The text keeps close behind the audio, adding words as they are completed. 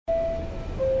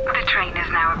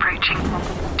now approaching.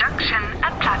 Junction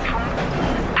at platform.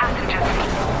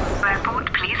 Passengers.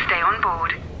 Airport, please stay on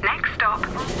board. Next stop,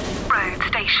 road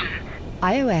station.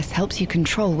 iOS helps you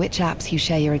control which apps you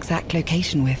share your exact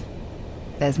location with.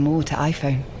 There's more to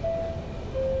iPhone.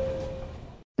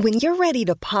 When you're ready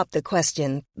to pop the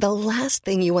question, the last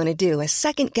thing you want to do is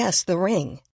second-guess the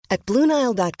ring. At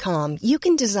BlueNile.com, you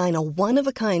can design a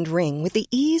one-of-a-kind ring with the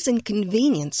ease and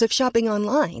convenience of shopping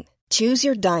online. Choose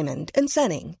your diamond and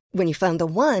setting. When you find the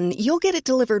one, you'll get it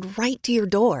delivered right to your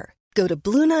door. Go to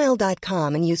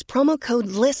BlueNile.com and use promo code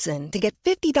LISTEN to get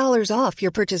 $50 off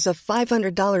your purchase of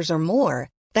 $500 or more.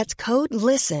 That's code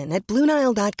LISTEN at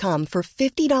BlueNile.com for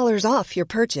 $50 off your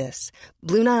purchase.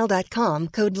 BlueNile.com,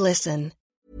 code LISTEN.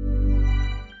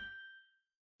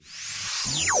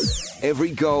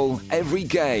 Every goal, every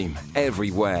game,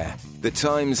 everywhere. The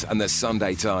Times and the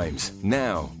Sunday Times.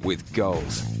 Now with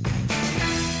goals.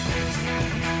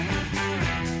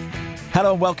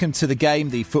 Hello and welcome to The Game,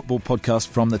 the football podcast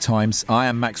from The Times. I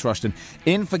am Max Rushton,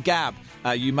 in for Gab.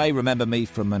 You may remember me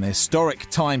from an historic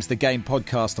Times The Game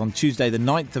podcast on Tuesday the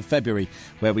 9th of February,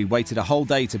 where we waited a whole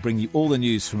day to bring you all the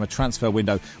news from a transfer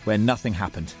window where nothing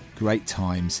happened. Great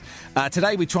times.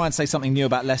 Today we try and say something new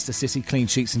about Leicester City, clean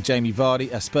sheets and Jamie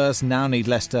Vardy. Spurs now need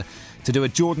Leicester to do a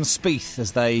Jordan Spieth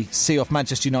as they see off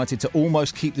Manchester United to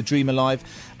almost keep the dream alive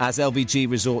as LVG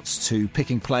resorts to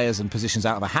picking players and positions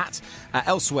out of a hat.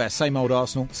 Elsewhere, same old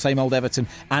Arsenal, same old Everton.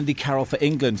 Andy Carroll for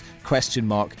England, ?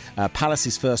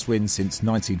 Palace's first win since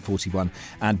 1941.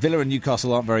 And Villa and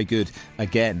Newcastle aren't very good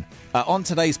again. On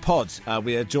today's pod,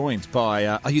 we are joined by...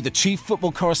 are you the chief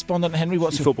football correspondent, Henry?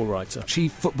 What's your football writer?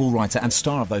 Chief football writer and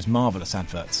star of those marvellous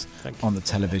adverts on the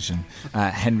television.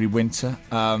 Henry Winter.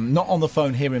 Not on the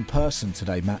phone here in person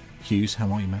today, Matt Hughes. How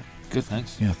are you, Matt? Good,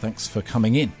 thanks. Yeah, thanks for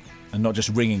coming in and not just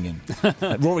ringing in.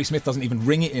 Rory Smith doesn't even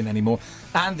ring it in anymore.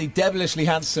 And the devilishly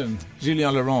handsome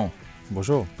Julien Laurent.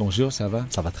 Bonjour. Bonjour, ça va?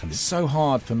 Ça va très bien. It's so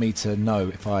hard for me to know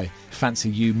if I fancy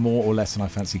you more or less than I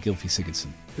fancy Gylfi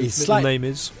Sigurdsson. His middle name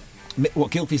is...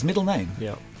 What, Gylfi's middle name?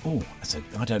 Yeah. Oh,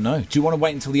 I don't know. Do you want to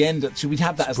wait until the end? Should we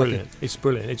have that as brilliant? Like It's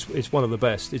brilliant. It's one of the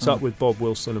best. It's up with Bob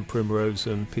Wilson and Primrose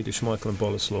and Peter Schmeichel and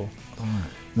Boleslaw.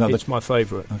 No, it's my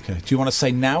favourite. Okay. Do you want to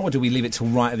say now, or do we leave it till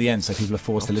right at the end so people are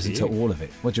forced to listen to all of it?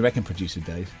 What do you reckon, producer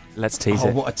Dave? Let's tease it.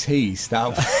 Oh, what a tease! That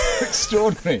was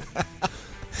extraordinary.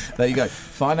 There you go.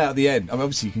 Find out at the end. I mean,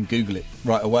 obviously, you can Google it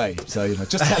right away. So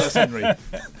just tell us, Henry.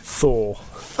 Thor.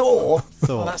 Oh,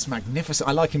 that's magnificent.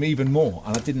 I like him even more,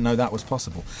 and I didn't know that was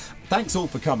possible. Thanks all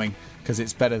for coming, because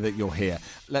it's better that you're here.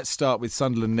 Let's start with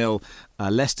Sunderland 0,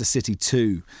 Leicester City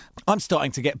 2. I'm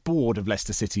starting to get bored of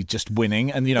Leicester City just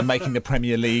winning and making the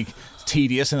Premier League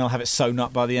tedious, and I'll have it sewn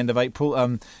up by the end of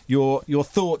April. Your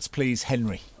thoughts, please,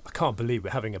 Henry. I can't believe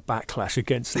we're having a backlash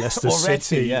against Leicester Already,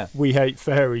 City. Yeah. We hate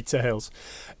fairy tales.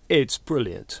 It's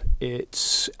brilliant.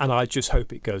 And I just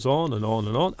hope it goes on and on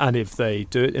and on. And if they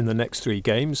do it in the next 3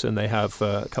 games, and they have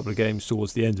a couple of games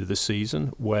towards the end of the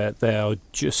season where they are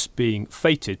just being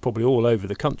feted probably all over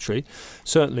the country,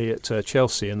 certainly at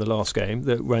Chelsea in the last game,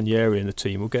 that Ranieri and the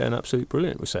team will get an absolute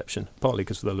brilliant reception, partly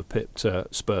because they'll have pipped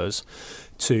Spurs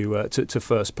to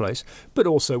first place. But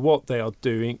also what they are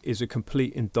doing is a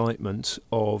complete indictment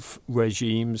of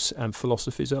regimes and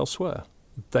philosophies elsewhere.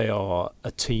 They are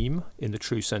a team in the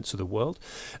true sense of the word.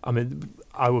 I mean,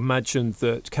 I would imagine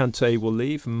that Kante will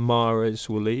leave, Mahrez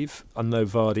will leave. I know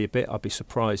Vardy a bit. I'd be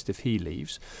surprised if he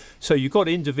leaves. So you've got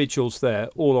individuals there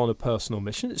all on a personal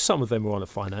mission. Some of them are on a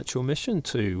financial mission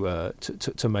to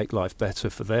make life better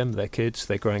for them, their kids,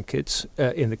 their grandkids,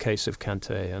 in the case of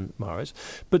Kante and Mahrez.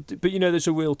 But there's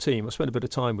a real team. I spent a bit of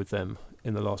time with them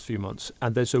in the last few months,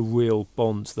 and there's a real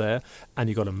bond there. And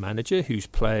you've got a manager who's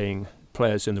playing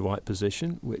players in the right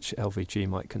position, which LVG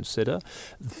might consider.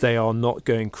 They are not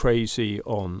going crazy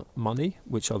on money,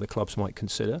 which other clubs might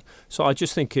consider. So I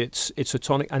just think it's a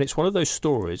tonic, and it's one of those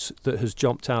stories that has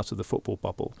jumped out of the football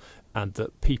bubble, and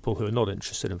that people who are not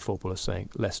interested in football are saying,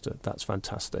 Leicester, that's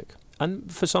fantastic.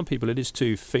 And for some people, it is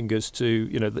 2 fingers to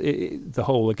the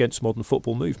whole against modern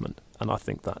football movement, and I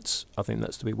think that's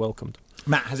to be welcomed.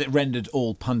 Matt, has it rendered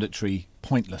all punditry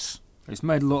pointless? It's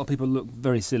made a lot of people look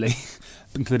very silly,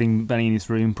 including Benny in his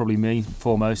room, probably me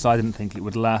foremost. I didn't think it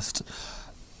would last.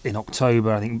 In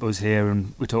October, I think I was here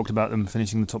and we talked about them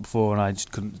finishing the top 4, and I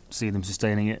just couldn't see them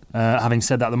sustaining it. Having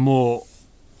said that, the more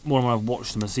and more I've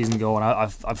watched them as the season go on,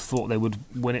 I've thought they would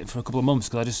win it for a couple of months,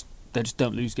 because they just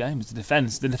don't lose games.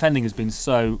 The defending has been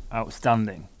so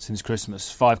outstanding since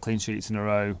Christmas. 5 clean sheets in a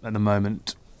row at the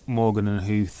moment. Morgan and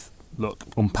Huth look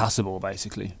unpassable,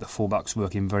 basically. The fullbacks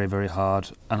working very, very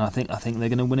hard, and I think they're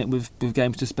going to win it with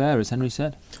games to spare, as Henry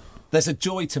said. there's a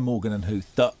joy to Morgan and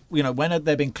Huth that, when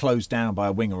they've been closed down by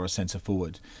a winger or a centre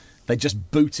forward, they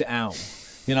just boot it out.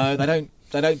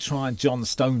 They don't try and John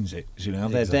Stones it.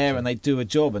 They're there and they do a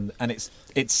job, and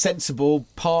it's sensible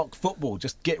park football.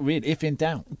 Just get rid if in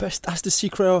doubt. But that's the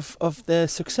secret of their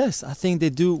success. I think they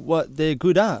do what they're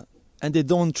good at, and they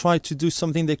don't try to do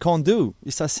something they can't do.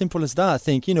 It's as simple as that. I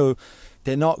think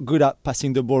they're not good at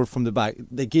passing the ball from the back.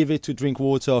 They give it to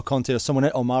Drinkwater or Conte or someone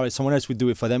else, or Mahrez. Someone else would do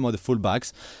it for them, or the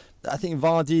full-backs. I think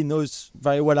Vardy knows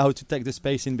very well how to take the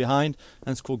space in behind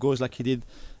and score goals like he did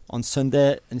on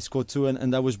Sunday, and he scored 2,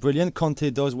 and that was brilliant. Conte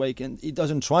does what he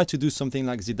doesn't try to do something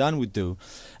like Zidane would do,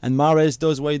 and Mahrez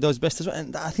does what he does best as well.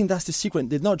 And I think that's the secret.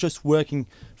 They're not just working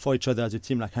for each other as a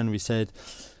team, like Henry said,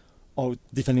 or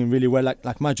defending really well,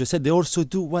 like Matt just said. They also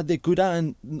do what they're good at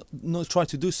and not try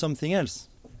to do something else.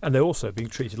 And they're also being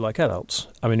treated like adults.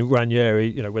 I mean,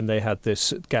 Ranieri, when they had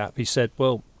this gap, he said,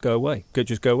 well, go away.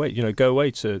 Just go away. Go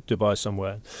away to Dubai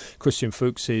somewhere. Christian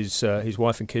Fuchs, his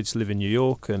wife and kids live in New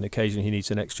York, and occasionally he needs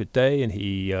an extra day, and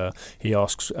he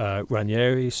asks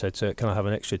Ranieri, he said, can I have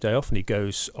an extra day off? And he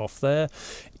goes off there.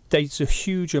 There's a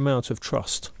huge amount of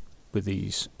trust with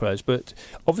these players. But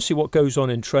obviously what goes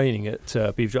on in training at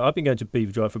Beaver Drive, I've been going to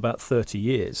Beaver Drive for about 30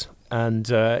 years.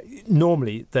 And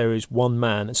normally there is one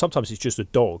man, and sometimes it's just a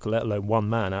dog, let alone one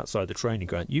man outside the training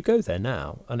ground. You go there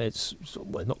now, and it's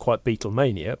not quite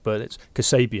Beatlemania, but it's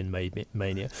Kasabian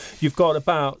mania. You've got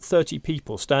about 30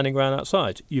 people standing around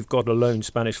outside. You've got a lone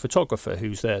Spanish photographer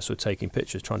who's there sort of taking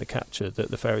pictures, trying to capture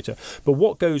the fairy tale. But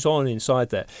what goes on inside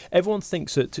there? Everyone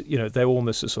thinks that they're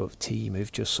almost a sort of team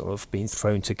who've just sort of been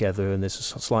thrown together, and there's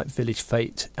a slight village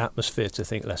fete atmosphere to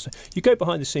think less. You go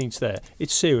behind the scenes there,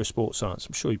 it's serious sports science.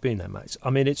 I'm sure you've been there, mates. I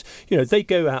mean, it's they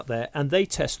go out there and they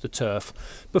test the turf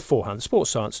beforehand. The sports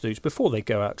science students, before they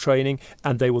go out training,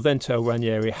 and they will then tell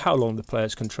Ranieri how long the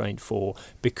players can train for,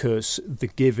 because the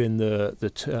give in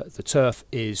the turf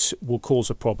will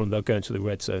cause a problem. They'll go into the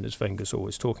red zone, as Wenger's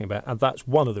always talking about, and that's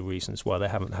one of the reasons why they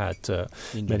haven't had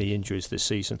many injuries this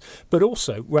season. But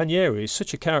also, Ranieri is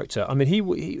such a character. I mean,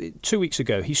 he 2 weeks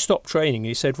ago he stopped training and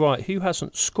he said, right, who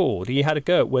hasn't scored? He had a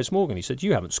go at Wes Morgan. He said,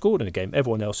 you haven't scored in a game.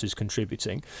 Everyone else is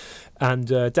contributing. And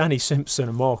Danny Simpson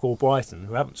and Mark Albrighton,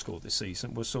 who haven't scored this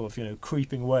season, were sort of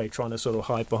creeping away, trying to sort of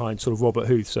hide behind sort of Robert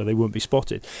Huth so they wouldn't be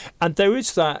spotted. And there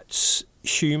is that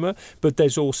humour, but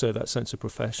there's also that sense of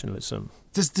professionalism.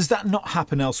 Does that not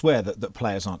happen elsewhere, that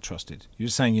players aren't trusted? You're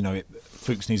saying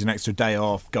Fuchs needs an extra day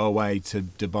off, go away to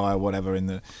Dubai or whatever in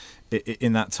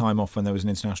that time off when there was an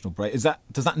international break. Does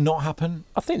that not happen?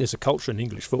 I think there's a culture in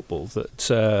English football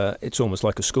that it's almost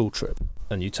like a school trip,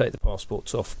 and you take the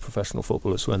passports off professional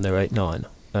footballers when they're 8, 9,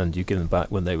 and you give them back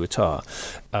when they retire.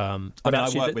 I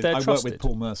work with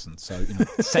Paul Merson, so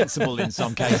sensible in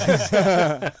some cases.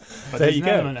 But there you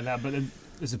go. But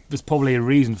there's probably a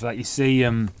reason for that. You see,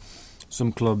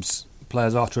 some clubs,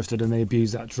 players are trusted and they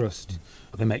abuse that trust.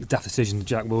 They make daft decisions.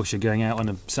 Jack Wilshere going out on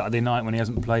a Saturday night when he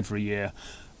hasn't played for a year.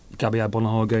 Gabriel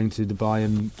Bonahor going to Dubai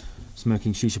and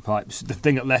smoking shisha pipes. The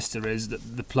thing at Leicester is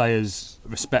that the players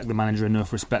respect the manager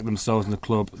enough, respect themselves and the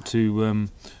club to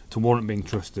warrant being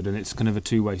trusted, and it's kind of a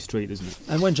two-way street, isn't it?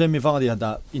 And when Jamie Vardy had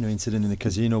that incident in the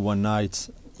casino one night,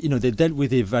 they dealt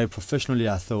with it very professionally,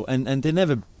 I thought, and they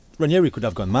never. Ranieri could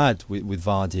have gone mad with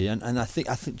Vardy, and I think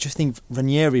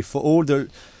Ranieri, for all the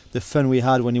fun we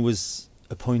had when he was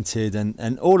appointed,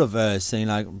 and all of us saying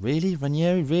like, really,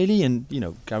 Ranieri, really, and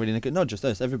Gary Lineker, not just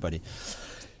us, everybody.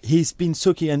 He's been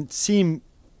sucky and seemed,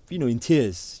 in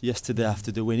tears yesterday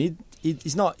after the win.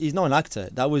 He's not an actor.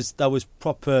 That was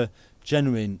proper,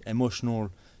 genuine,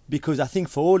 emotional. Because I think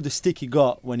for all the stick he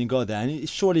got when he got there, and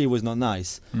surely it was not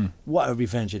nice. What a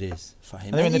revenge it is for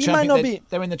him. They're in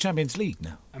the Champions League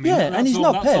now. I mean, and he's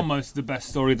not. That's almost the best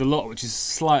story of the lot, which has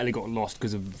slightly got lost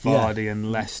because of Vardy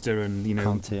and Leicester and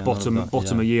Conte,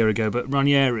 bottom a year ago. But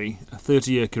Ranieri, a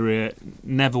 30-year career,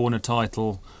 never won a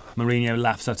title. Mourinho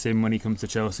laughs at him when he comes to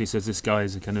Chelsea. Says this guy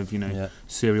is a kind of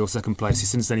serial second place.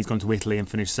 Since then he's gone to Italy and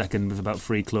finished second with about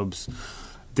 3 clubs.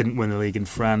 Didn't win the league in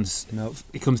France. Nope.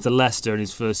 He comes to Leicester in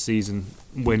his first season,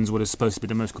 wins what is supposed to be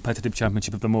the most competitive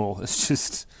championship of them all. It's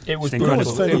just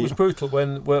incredible. It was brutal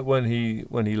when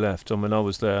he left. I mean, I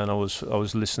was there and I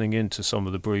was listening in to some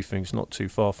of the briefings not too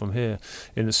far from here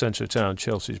in the centre of town,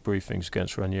 Chelsea's briefings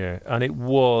against Ranieri, and it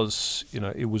was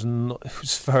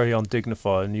very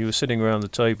undignified. And you were sitting around the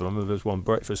table. I remember there was one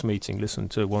breakfast meeting,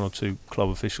 listened to 1 or 2 club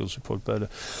officials who probably better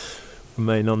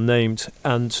remain unnamed,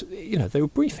 and they were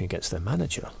briefing against their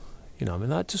manager. I mean,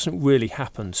 that doesn't really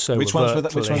happen so Which ones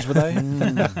were they?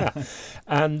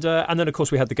 And then of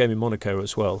course we had the game in Monaco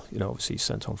as well. Obviously he's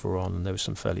sent on for Ron, and there were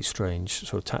some fairly strange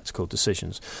sort of tactical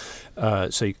decisions.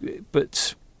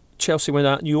 But Chelsea went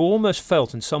out, and you almost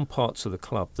felt in some parts of the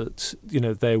club that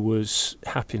there was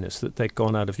happiness that they'd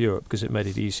gone out of Europe because it made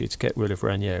it easier to get rid of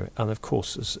Ranieri. And of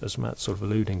course, as Matt's sort of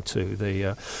alluding to,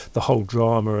 the whole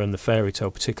drama and the fairy tale,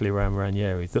 particularly around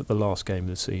Ranieri, that the last game of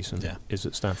the season is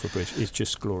at Stamford Bridge, is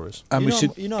just glorious.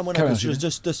 Monaco,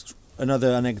 just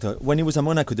another anecdote. When he was at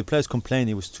Monaco, the players complained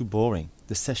it was too boring.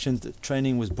 The sessions, the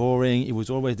training was boring. It was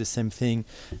always the same thing.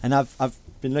 And I've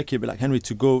been lucky, but like Henry,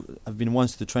 to go. I've been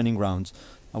once to the training grounds.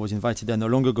 I was invited there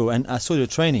not long ago, and I saw the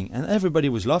training, and everybody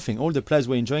was laughing. All the players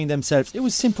were enjoying themselves. It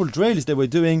was simple drills they were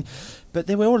doing, but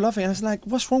they were all laughing. And I was like,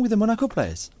 what's wrong with the Monaco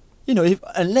players?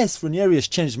 Unless Ranieri has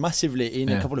changed massively in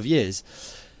a couple of years.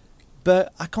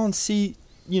 But I can't see,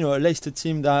 a Leicester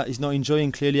team that is not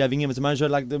enjoying clearly having him as a manager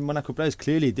like the Monaco players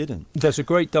clearly didn't. There's a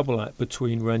great double act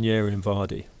between Ranieri and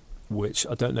Vardy, which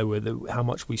I don't know how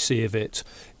much we see of it.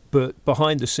 But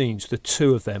behind the scenes, the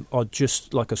two of them are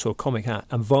just like a sort of comic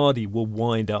act, and Vardy will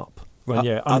wind up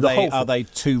Ranieri. Are they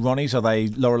two Ronnies? Are they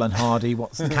Laurel and Hardy?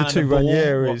 What's the two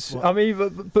Ranieris? I mean,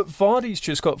 but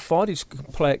Vardy's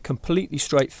play it completely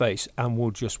straight face and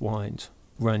will just wind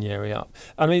Ranieri up.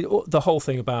 I mean, the whole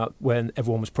thing about when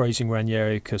everyone was praising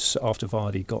Ranieri because after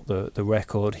Vardy got the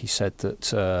record, he said that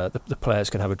the players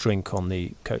can have a drink on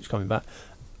the coach coming back.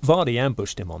 Vardy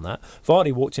ambushed him on that.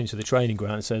 Vardy walked into the training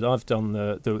ground and said, "I've done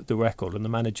the record," and the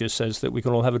manager says that we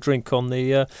can all have a drink on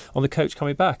the coach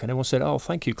coming back. And everyone said, "Oh,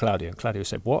 thank you, Claudio." And Claudio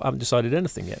said, "What? I haven't decided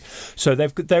anything yet." So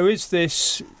there is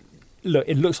this. Look,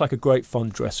 it looks like a great fun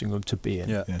dressing room to be in.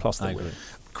 Yeah. Plus, I agree.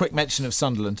 Quick mention of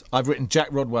Sunderland. I've written Jack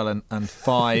Rodwell and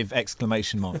 5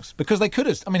 exclamation marks because they could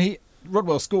have. I mean,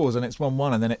 Rodwell scores and it's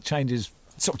 1-1, and then it changes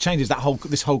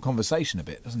this whole conversation a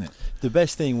bit, doesn't it? The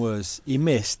best thing was he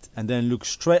missed and then looked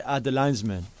straight at the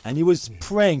linesman and he was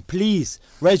praying, "Please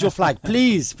raise your flag,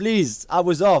 please, please. I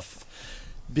was off,"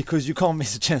 because you can't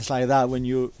miss a chance like that when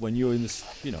you're in this,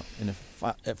 in a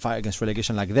fight against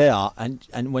relegation like they are,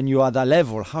 and when you are at that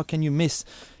level, how can you miss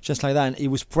just like that? And he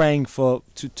was praying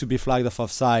to be flagged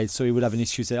offside, so he would have an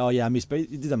excuse, say, "Oh yeah, I missed," but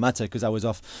it didn't matter because I was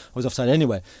offside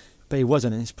anyway. But he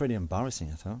wasn't, and it's pretty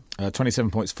embarrassing, I thought.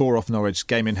 27 points, 4 off Norwich,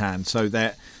 game in hand. So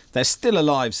they're still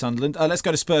alive, Sunderland. Let's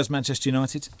go to Spurs, Manchester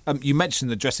United. You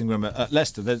mentioned the dressing room at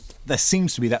Leicester. There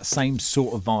seems to be that same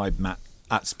sort of vibe, Matt,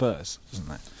 at Spurs, doesn't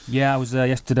there? Yeah, I was there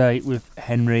yesterday with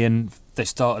Henry, and they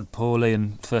started poorly,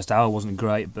 and the first hour wasn't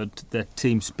great, but their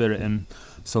team spirit and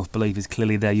self-belief is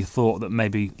clearly there. You thought that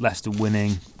maybe Leicester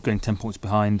winning, going 10 points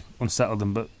behind, unsettled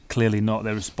them, but clearly not.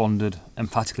 They responded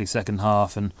emphatically second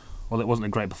half, and well, it wasn't a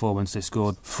great performance. They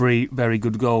scored 3 very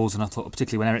good goals, and I thought,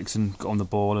 particularly when Eriksen got on the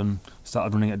ball and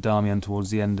started running at Darmian towards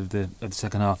the end of the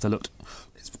second half, they looked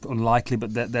unlikely,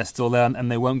 but they're still there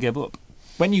and they won't give up.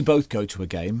 When you both go to a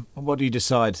game, what do you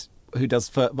decide? Who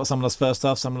does someone does first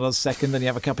half, someone does second, then you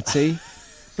have a cup of tea?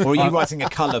 Or are you writing a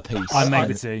colour piece? I make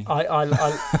the tea.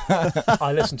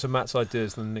 I listen to Matt's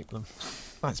ideas and nick them.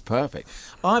 That's perfect.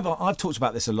 I've talked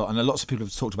about this a lot, and lots of people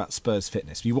have talked about Spurs'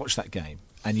 fitness. You watch that game,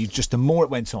 and the more it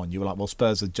went on, you were like, well,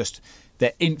 Spurs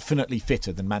they're infinitely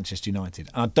fitter than Manchester United.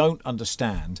 And I don't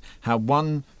understand how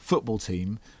one football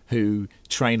team who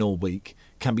train all week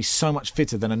can be so much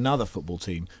fitter than another football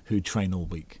team who train all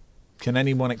week. Can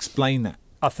anyone explain that?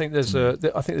 I think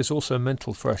there's also a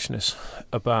mental freshness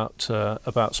about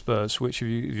Spurs, which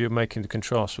if you're making the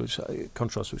contrast, which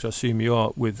I assume you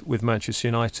are with Manchester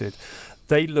United,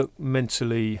 they look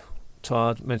mentally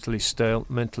tired, mentally stale,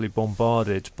 mentally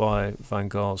bombarded by Van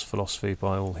Gaal's philosophy,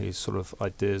 by all his sort of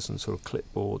ideas and sort of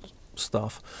clipboard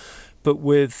stuff. But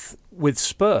with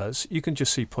Spurs, you can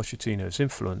just see Pochettino's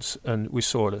influence, and we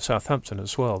saw it at Southampton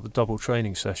as well. The double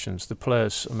training sessions, the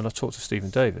players. I mean, I talked to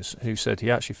Stephen Davis, who said he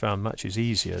actually found matches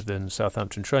easier than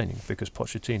Southampton training because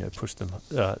Pochettino pushed them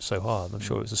so hard. I'm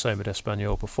sure it was the same at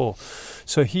Espanyol before.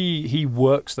 So he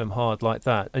works them hard like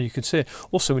that, and you can see it.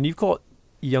 Also, when you've got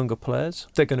younger players,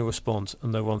 they're going to respond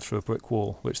and they'll run through a brick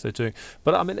wall, which they're doing.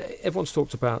 But I mean, everyone's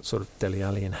talked about sort of Dele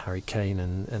Alli and Harry Kane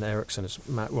and Eriksen, as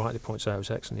Matt rightly points out, was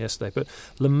excellent yesterday. But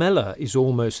Lamela is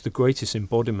almost the greatest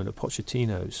embodiment of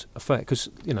Pochettino's effect,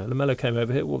 because Lamela came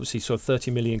over here, obviously sort of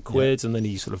 30 million quid, and then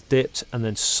he sort of dipped, and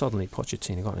then suddenly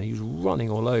Pochettino got it. He was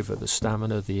running all over, the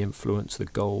stamina, the influence, the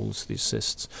goals, the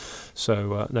assists.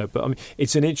 So but I mean,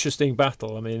 it's an interesting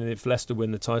battle. I mean, if Leicester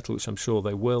win the title, which I'm sure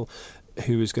they will,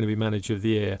 who is going to be manager of the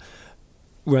year?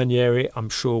 Ranieri, I'm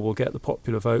sure, will get the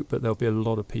popular vote, but there'll be a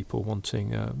lot of people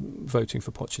voting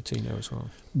for Pochettino as well.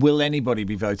 Will anybody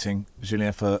be voting,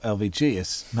 Julien, for LVG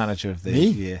as manager of the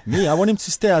year? Me? I want him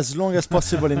to stay as long as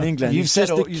possible in England. You said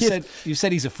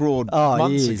he's a fraud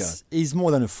months ago. He's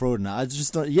more than a fraud now.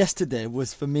 Yesterday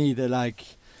was for me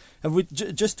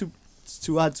just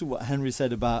to add to what Henry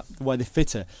said about why they're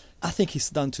fitter. I think it's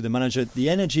down to the manager. The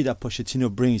energy that Pochettino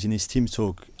brings in his team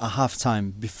talk at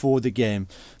halftime, before the game,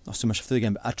 not so much after the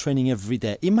game, but at training every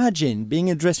day. Imagine being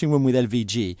in a dressing room with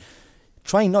LVG,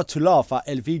 trying not to laugh at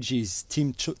LVG's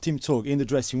team talk in the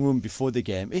dressing room before the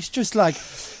game. It's just like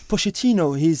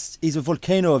Pochettino, he's a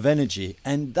volcano of energy,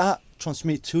 and that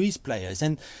transmits to his players.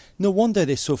 And no wonder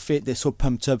they're so fit, they're so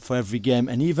pumped up for every game.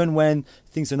 And even when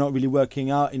things are not really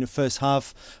working out in the first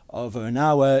half of an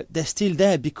hour, they're still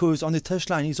there, because on the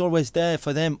touchline, he's always there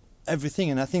for them,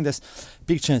 everything. And I think there's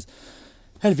big chance.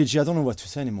 LVG, I don't know what to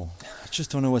say anymore. I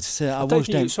just don't know what to say. I don't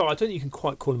think you can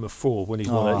quite call him a fraud when he's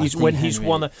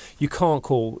won it. You can't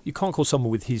call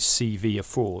someone with his CV a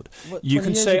fraud. What, you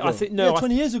can say, I think, no.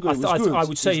 20 years ago, it was good.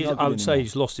 I would say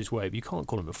he's lost his way, but you can't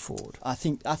call him a fraud. I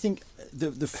think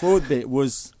the fraud bit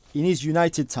was in his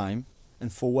United time,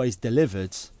 and for what he's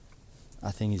delivered, I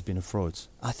think he's been a fraud.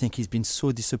 I think he's been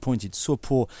so disappointed, so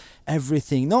poor.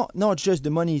 Everything, not just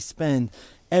the money he spent,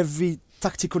 every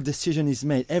tactical decision he's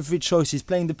made, every choice, he's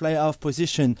playing the player out of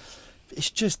position. It's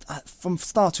just from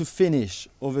start to finish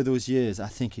over those years, I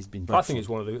think he's been dreadful. I think it's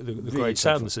one of the really great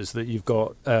sadnesses that you've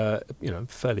got,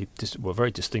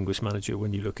 very distinguished manager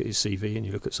when you look at his CV and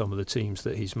you look at some of the teams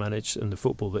that he's managed and the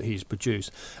football that he's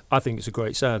produced. I think it's a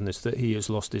great sadness that he has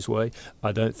lost his way.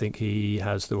 I don't think he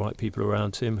has the right people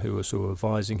around him who are sort of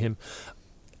advising him.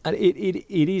 And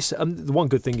it is the one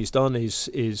good thing he's done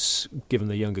is given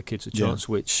the younger kids a chance,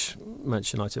 which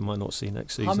Manchester United might not see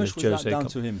next season. How much was that down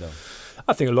to him, though?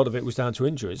 I think a lot of it was down to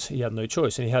injuries. He had no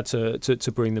choice, and he had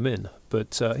to bring them in.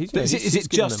 But is it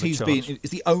just he's been?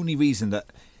 It's the only reason that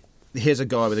here's a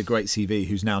guy with a great CV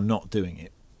who's now not doing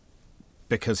it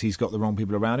because he's got the wrong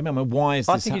people around him. I mean, why is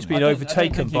this? I think he's been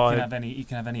overtaken by. He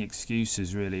can have any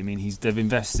excuses, really. I mean, they've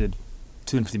invested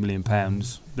 £250 million.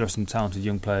 There are some talented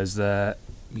young players there.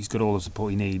 He's got all the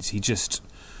support he needs.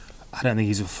 I don't think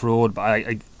he's a fraud, but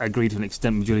I agree to an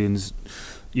extent with Julian's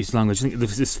use of language. I think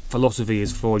this philosophy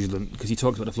is fraudulent because he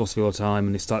talks about the philosophy all the time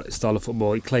and his style of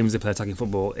football. He claims they play attacking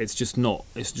football. It's just not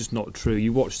true.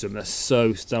 You watch them; they're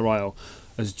so sterile.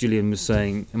 As Julian was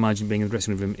saying, imagine being in the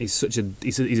dressing room with him.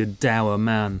 He's a dour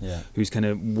man who's kind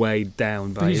of weighed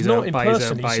down by his own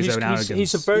arrogance.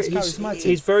 He's very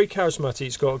charismatic.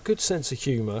 He's got a good sense of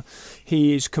humour.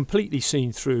 He is completely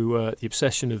seen through the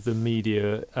obsession of the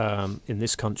media in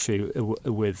this country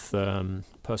with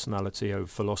personality over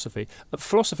philosophy.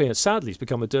 Philosophy, sadly, has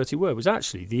become a dirty word. It was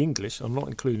actually the English. I'm not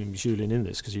including Julian in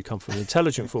this because you come from an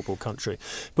intelligent football country.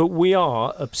 But we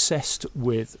are obsessed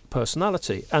with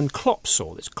personality. And Klopp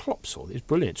saw this. It's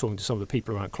brilliant talking to some of the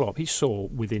people around Klopp. He saw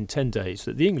within 10 days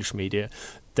that the English media,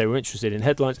 they were interested in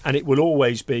headlines, and it will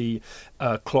always be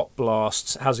Klopp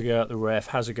blasts, has a go at the ref,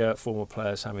 has a go at former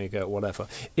players, having a go at whatever.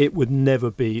 It would never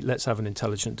be, let's have an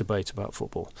intelligent debate about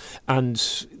football.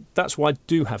 And that's why I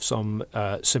do have some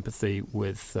sympathy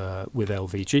with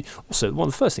LVG. Also, one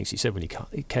of the first things he said when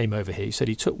he came over here, he said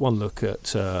he took one look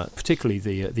at particularly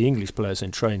the English players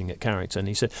in training at Carrington.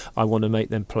 He said, I want to make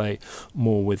them play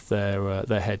more with their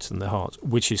heads than their hearts,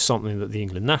 which is something that the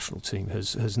England national team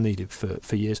has needed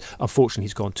for years. Unfortunately,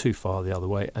 he's gone too far the other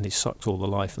way, and he's sucked all the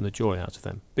life and the joy out of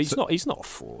them. But he's not a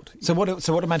fraud. So what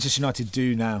do Manchester United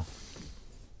do now?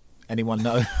 Anyone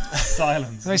know?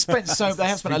 Silence. They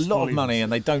have spent a lot of money,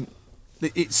 and they don't.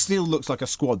 It still looks like a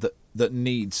squad that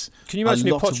needs. Can you imagine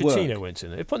a if lot Pochettino of work. went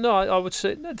in there? No, I would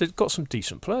say they've got some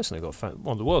decent players, and they've got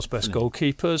one of the world's best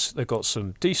goalkeepers. They've got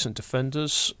some decent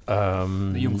defenders.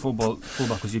 The young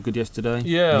fullback was good yesterday.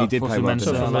 Yeah, he did play well.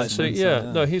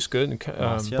 No, he's good.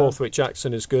 And Borthwick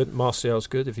Jackson is good. Martial's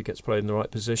good if he gets played in the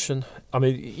right position. I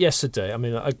mean, yesterday,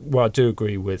 I do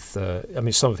agree with.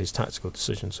 Some of his tactical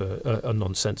decisions are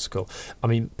nonsensical. I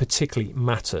mean, particularly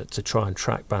Mata to try and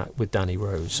track back with Danny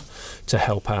Rose to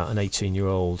help out an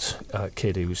 18-year-old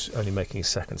kid who's only making his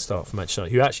second start for Manchester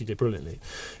United, who actually did brilliantly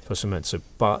for St Mensa.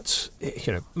 But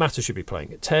Mata should be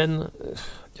playing at 10.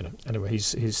 Anyway,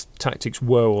 his tactics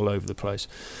were all over the place.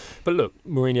 But look,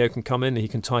 Mourinho can come in, he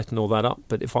can tighten all that up.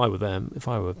 But if I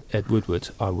were Ed Woodward,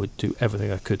 I would do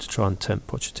everything I could to try and tempt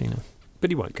Pochettino. But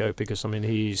he won't go because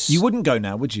he's. You wouldn't go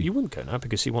now, would you? You wouldn't go now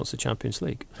because he wants the Champions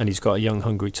League, and he's got a young,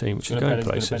 hungry team which is going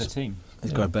places.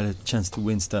 He's got a better chance to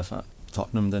win stuff at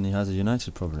Tottenham than he has at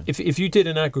United, probably. If you did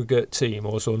an aggregate team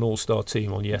or an all-star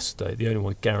team on yesterday, the only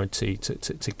one guaranteed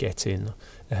to get in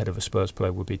ahead of a Spurs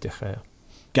player would be De Gea.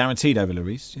 Guaranteed over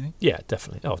Lloris, do you think? Yeah,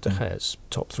 definitely. De Gea's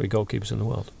top 3 goalkeepers in the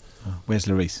world. Where's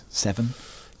Lloris? 7?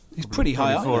 He's pretty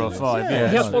high up. 4 or 5. Yeah.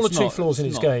 He has one or two flaws in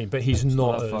his game, but he's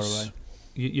not as far away.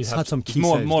 He's had some key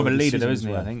more of a leader, though, isn't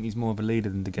he? I think he's more of a leader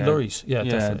than De Gea. Lloris,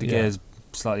 definitely. De Gea's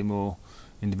slightly more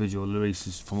individual. Lloris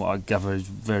is, from what I gather, is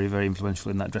very, very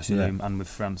influential in that dressing room and with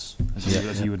France,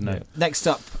 as you would know. Yeah. Next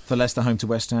up for Leicester, home to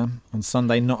West Ham on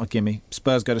Sunday, not a gimme.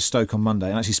 Spurs go to Stoke on Monday,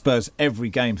 and actually Spurs every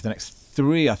game for the next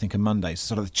 3, I think, are Mondays.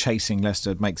 Sort of chasing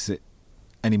Leicester makes it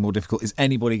any more difficult. Is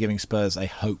anybody giving Spurs a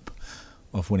hope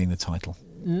of winning the title?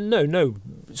 No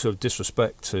sort of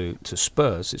disrespect to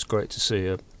Spurs. It's great to see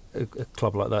a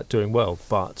club like that doing well,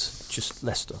 but just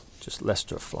Leicester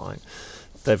are flying.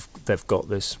 They've got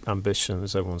this ambition,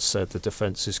 as everyone said. The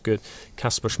defence is good.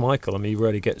 Kasper Schmeichel, I mean, he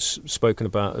rarely gets spoken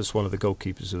about as one of the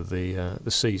goalkeepers of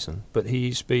the season, but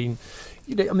he's been,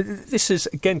 I mean, this is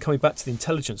again coming back to the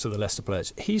intelligence of the Leicester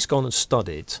players. He's gone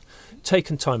and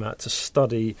taken time out to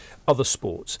study other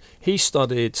sports. He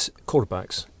studied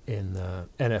quarterbacks in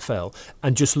NFL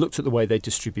and just looked at the way they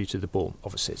distributed the ball.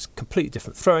 Obviously it's completely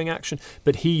different throwing action,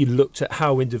 but he looked at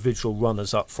how individual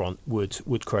runners up front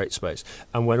would create space.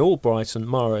 And when Albrighton,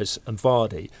 Mahrez and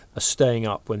Vardy are staying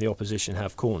up when the opposition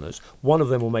have corners, one of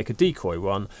them will make a decoy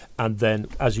run, and then,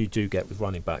 as you do get with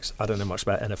running backs, I don't know much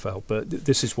about NFL, but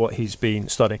this is what he's been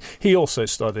studying. He also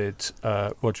studied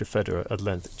Roger Federer at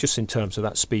length, just in terms of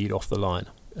that speed off the line.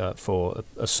 For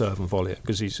a serve and volley,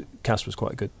 because Kasper's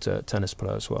quite a good tennis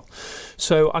player as well.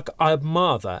 So I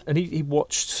admire that, and he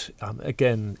watched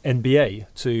again NBA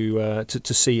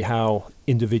to see how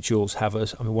individuals have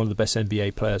one of the best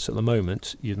NBA players at the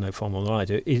moment, you know far more than I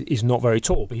do, is not very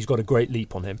tall, but he's got a great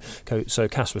leap on him. So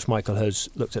Kasper Schmeichel has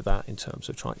looked at that in terms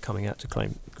of coming out to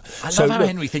claim. I love how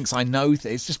Henry thinks I know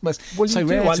things. It's just so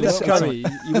rare. Steph Curry.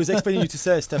 He was expecting you to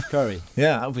say Steph Curry.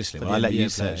 Yeah, obviously. Well, I let you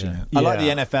say it. I like the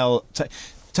NFL.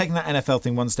 Taking that NFL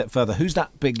thing one step further, who's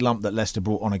that big lump that Leicester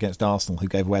brought on against Arsenal who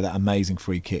gave away that amazing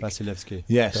free kick? Vasilevsky.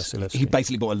 Yes. Vasilevsky. He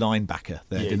basically brought a linebacker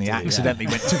there, didn't he? Accidentally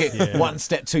took it one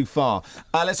step too far.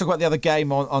 Let's talk about the other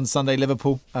game on Sunday.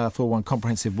 Liverpool 4-1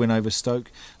 comprehensive win over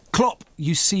Stoke. Klopp,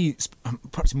 you see,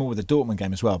 perhaps more with the Dortmund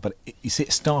game as well, but you see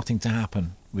it starting to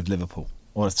happen with Liverpool.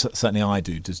 Or certainly I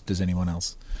do. Does anyone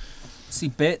else? See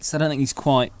bits. I don't think he's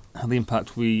quite had the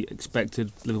impact we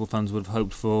expected Liverpool fans would have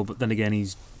hoped for, but then again,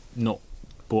 he's not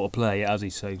bought a player, has he?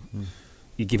 So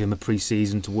you give him a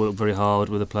pre-season to work very hard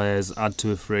with the players, add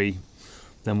 2 or 3,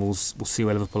 then we'll see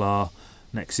where Liverpool are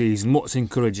next season. What's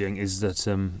encouraging is that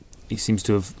he seems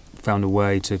to have found a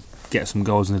way to get some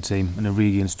goals in the team, and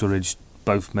Origi and Sturridge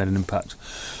both made an impact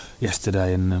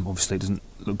yesterday, and obviously it doesn't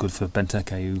look good for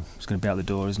Benteke, who's going to be out the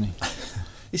door, isn't he?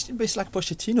 It's like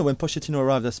Pochettino. When Pochettino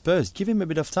arrived at Spurs, give him a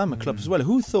bit of time at club as well.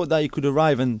 Who thought that he could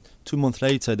arrive and 2 months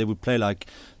later they would play like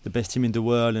the best team in the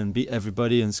world and beat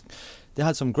everybody? And they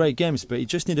had some great games, but he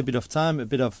just need a bit of time, a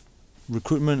bit of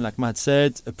recruitment, like Matt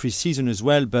said, a pre-season as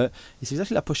well. But it's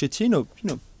exactly like Pochettino.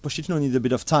 Pochettino needs a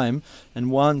bit of time, and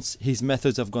once his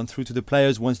methods have gone through to the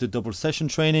players, once the double session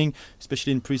training,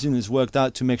 especially in pre-season, has worked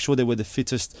out to make sure they were the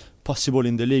fittest possible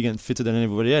in the league and fitter than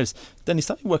everybody else, then he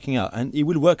started working out, and he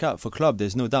will work out for club.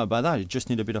 There's no doubt about that. He just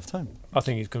need a bit of time. I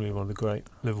think he's going to be one of the great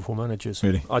Liverpool managers.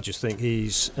 Really? I just think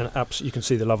he's an absolute. You can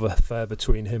see the love affair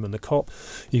between him and the Kop.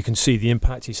 You can see the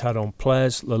impact he's had on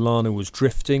players. Lallana was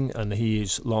drifting, and he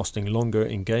is lasting longer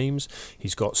in games.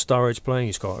 He's got Sturridge playing.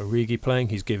 He's got Origi playing.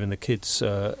 He's given the kids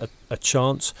a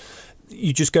chance.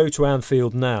 You just go to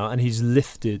Anfield now, and he's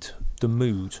lifted the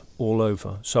mood all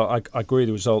over. So I agree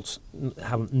the results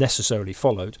haven't necessarily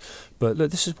followed, but look,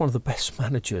 this is one of the best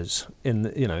managers in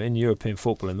European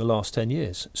football in the last 10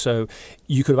 years. So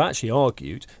you could have actually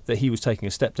argued that he was taking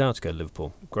a step down to go to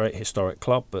Liverpool. Great historic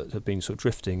club, but have been sort of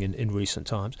drifting in recent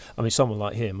times. I mean, someone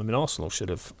like him, Arsenal should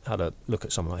have had a look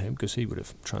at someone like him, because he would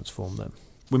have transformed them.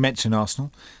 We mentioned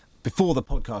Arsenal. Before the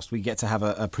podcast, we get to have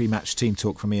a pre-match team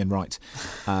talk from Ian Wright,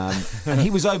 and he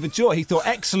was overjoyed. He thought,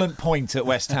 excellent point at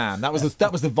West Ham. That was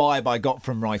the vibe I got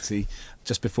from Wrighty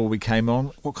just before we came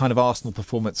on. What kind of Arsenal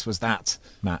performance was that,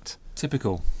 Matt?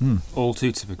 Typical, all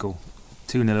too typical.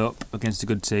 2-0 up against a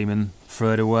good team and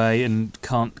throw it away, and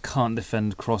can't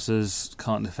defend crosses,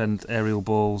 can't defend aerial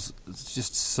balls. It's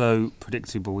just so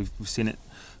predictable. We've seen it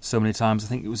so many times. I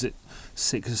think it was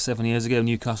 6 or 7 years ago.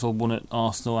 Newcastle won at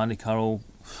Arsenal. Andy Carroll,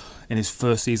 in his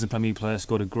first season Premier League player,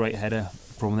 scored a great header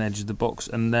from the edge of the box,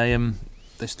 and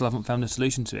they still haven't found a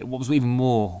solution to it. What was even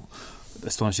more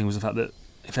astonishing was the fact that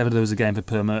if ever there was a game for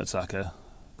Per Mertesacker,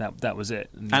 that was it.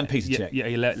 And Peter Cech. Yeah,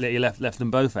 he left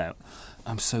them both out.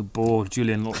 I'm so bored.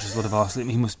 Julian watches a lot of Arsenal.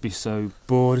 He must be so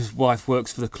bored. His wife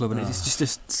works for the club, and it's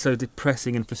just so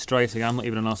depressing and frustrating. I'm not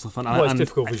even an Arsenal fan. Well, it's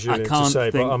difficult for Julian to say,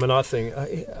 but I think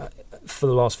for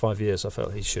the last 5 years I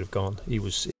felt he should have gone. He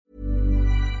was.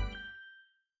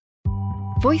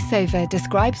 VoiceOver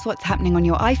describes what's happening on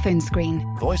your iPhone screen,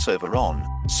 VoiceOver on,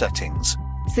 settings,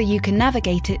 so you can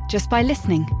navigate it just by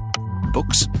listening.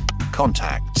 books,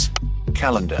 contacts,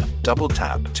 Calendar, double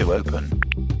tap to open.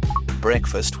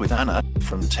 Breakfast with Anna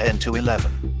from 10 to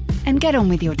 11. And get on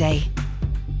with your day.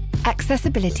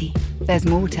 Accessibility. There's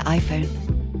more to iPhone.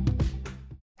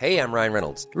 Hey, I'm Ryan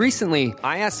Reynolds. Recently,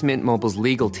 I asked Mint Mobile's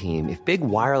legal team if big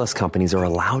wireless companies are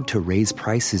allowed to raise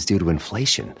prices due to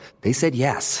inflation. They said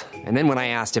yes. And then when I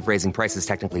asked if raising prices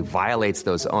technically violates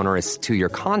those onerous 2-year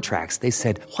contracts, they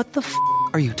said, "What the f***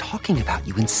 are you talking about,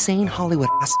 you insane Hollywood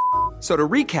ass?" So to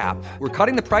recap, we're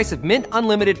cutting the price of Mint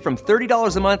Unlimited from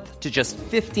 $30 a month to just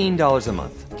 $15 a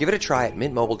month. Give it a try at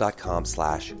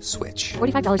mintmobile.com/switch.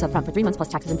 $45 up front for 3 months plus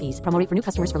taxes and fees. Promo rate for new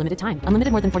customers for limited time.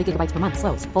 Unlimited more than 40 gigabytes per month.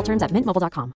 Slows full terms at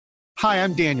mintmobile.com. Hi,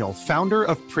 I'm Daniel, founder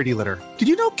of Pretty Litter. Did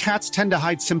you know cats tend to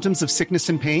hide symptoms of sickness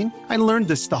and pain? I learned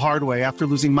this the hard way after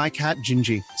losing my cat,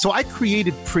 Gingy. So I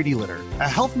created Pretty Litter, a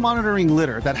health monitoring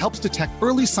litter that helps detect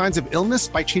early signs of illness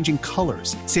by changing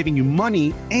colors, saving you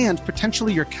money and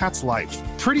potentially your cat's life.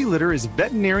 Pretty Litter is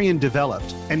veterinarian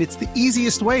developed, and it's the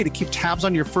easiest way to keep tabs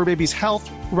on your fur baby's health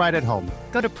right at home.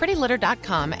 Go to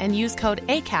prettylitter.com and use code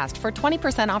ACAST for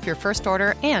 20% off your first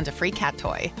order and a free cat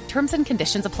toy. Terms and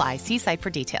conditions apply. See site for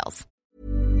details.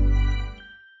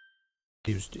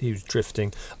 He was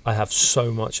drifting. I have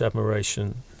so much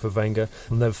admiration for Wenger.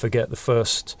 I'll never forget the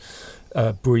first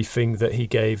briefing that he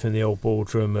gave in the old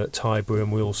boardroom at Highbury,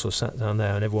 and we also sat down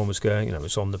there and everyone was going, it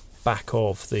was on the back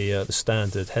of the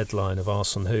standard headline of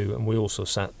Arsene Who, and we also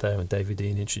sat there and David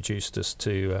Dean introduced us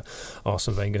to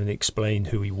Arsene Wenger and explained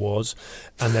who he was,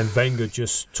 and then Wenger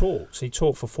just talked. He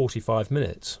talked for 45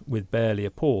 minutes with barely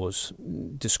a pause,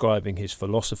 describing his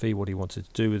philosophy, what he wanted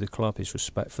to do with the club, his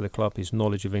respect for the club, his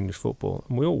knowledge of English football,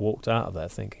 and we all walked out of there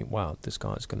thinking, wow, this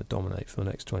guy's going to dominate for the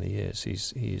next 20 years. He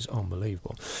is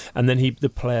unbelievable. And then the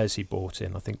players he brought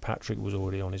in, I think Patrick was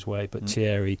already on his way, but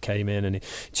Thierry came in, and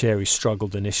Thierry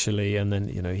struggled initially, and then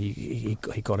he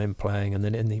got him playing,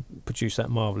 and he produced that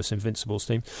marvellous Invincibles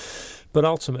team. But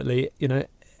ultimately,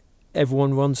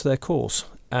 everyone runs their course,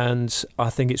 and I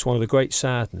think it's one of the great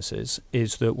sadnesses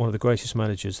is that one of the greatest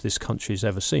managers this country's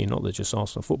ever seen, not that just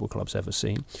Arsenal Football Club's ever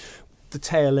seen, the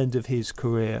tail end of his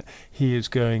career, he is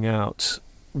going out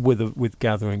with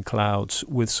gathering clouds,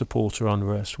 with supporter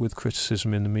unrest, with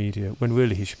criticism in the media, when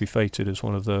really he should be feted as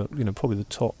one of the, probably the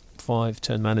top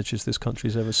 5-10 managers this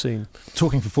country's ever seen.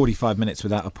 Talking for 45 minutes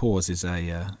without a pause is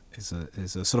a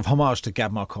sort of homage to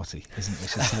Gab Marcotti,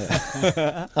 isn't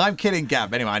it? I'm kidding,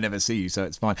 Gab. Anyway, I never see you, so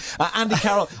it's fine. Andy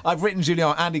Carroll, I've written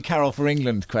Julien, Andy Carroll for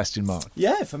England, ?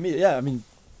 Yeah, for me, yeah. I mean,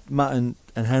 Matt and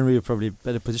Henry are probably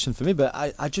better positioned for me, but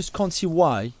I just can't see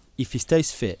why, if he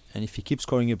stays fit and if he keeps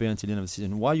scoring a bit until the end of the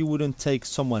season, why you wouldn't take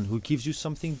someone who gives you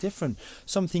something different,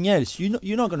 something else.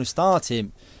 You're not going to start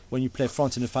him when you play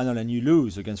France in the final and you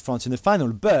lose against France in the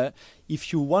final. But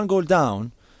if you're 1 goal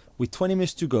down with 20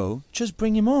 minutes to go, just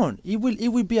bring him on. It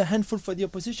will be a handful for the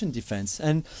opposition defence.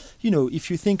 And, if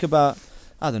you think about,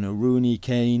 I don't know, Rooney,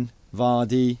 Kane,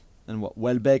 Vardy, and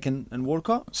Welbeck and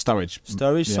Walcott?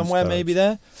 Sturridge, somewhere maybe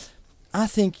there. I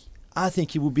think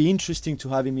it would be interesting to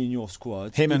have him in your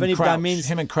squad. Him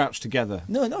and Crouch together.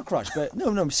 No, not Crouch, but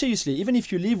no, seriously. Even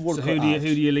if you leave Walcott so who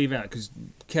do you leave out? Because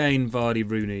Kane, Vardy,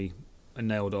 Rooney are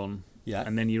nailed on. Yeah.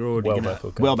 And then you're already going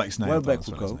to... Welbeck's nailed Welbeck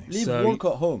will go. Leave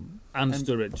Walcott home. And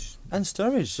Sturridge.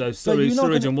 So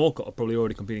Sturridge and Walcott are probably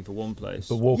already competing for one place.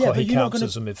 But Walcott, he counts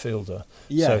as a midfielder,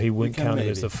 so he wouldn't count it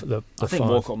as the I think five.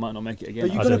 Walcott might not make it again.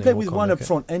 But you're going to play with one up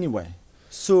front anyway.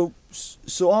 So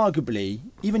arguably,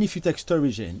 even if you take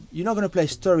Sturridge in, you're not going to play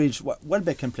Sturridge.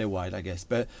 Welbeck can play wide, I guess.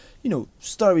 But,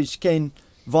 Sturridge, Kane,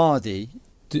 Vardy...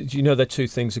 Do you know there are two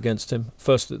things against him?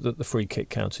 First, that the free kick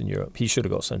counts in Europe. He should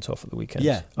have got sent off at the weekend.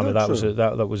 Yeah,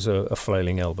 that was a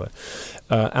flailing elbow.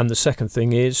 And the second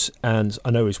thing is, and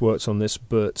I know he's worked on this,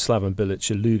 but Slaven Bilic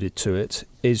alluded to it,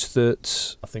 is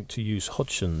that, I think to use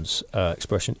Hodgson's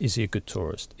expression, is he a good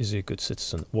tourist? Is he a good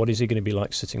citizen? What is he going to be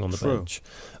like sitting on the bench?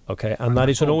 Okay, and that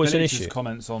is always an issue. His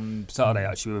comments on Saturday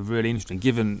actually were really interesting.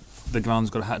 Given the man's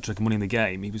got a hat-trick and winning the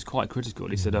game, he was quite critical.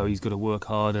 He said, he's got to work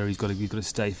harder, he's got to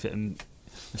stay fit, and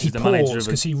he paused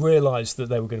because he realised that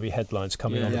there were going to be headlines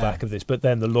coming on the back of this, but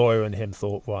then the lawyer and him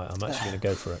thought, right, I'm actually going to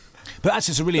go for it. But that's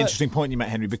just a really interesting point you make,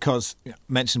 Henry, because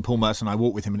mentioned Paul Merson, I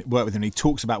worked with him and he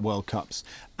talks about World Cups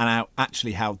and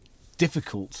how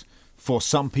difficult for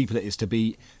some people it is to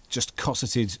be just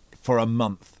cosseted for a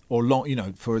month or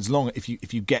long, for as long if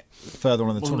you get further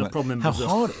on in the tournament. How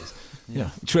hard it is. Yeah,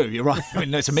 true. You're right. I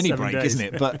mean, it's a mini break, isn't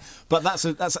it? But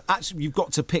that's actually, you've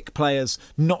got to pick players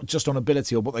not just on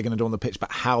ability or what they're going to do on the pitch,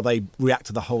 but how they react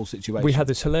to the whole situation. We had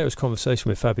this hilarious conversation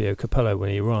with Fabio Capello when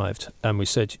he arrived, and we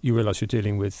said, "You realise you're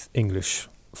dealing with English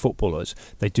footballers,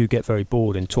 they do get very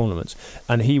bored in tournaments.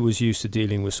 And he was used to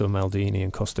dealing with sort of Maldini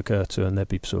and Costa Curta, and they'd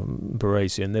be sort of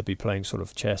Baresi, and they'd be playing sort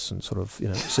of chess and sort of,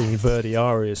 singing Verdi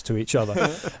arias to each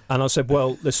other. And I said,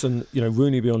 well, listen,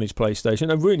 Rooney will be on his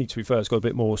PlayStation. And Rooney, to be fair, has got a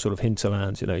bit more sort of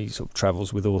hinterland. He sort of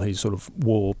travels with all his sort of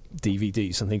war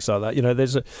DVDs and things like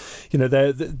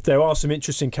that. There are some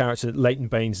interesting characters. Leighton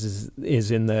Baines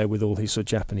is in there with all his sort of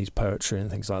Japanese poetry and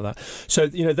things like that. So,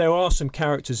 there are some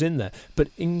characters in there. But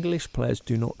English players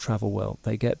do not travel well.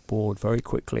 They get bored very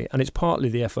quickly, and it's partly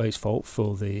the FA's fault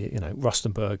for the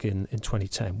Rustenburg in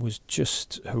 2010 was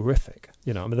just horrific.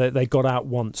 They got out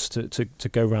once to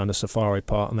go around a safari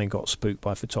park and then got spooked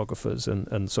by photographers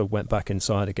and sort of went back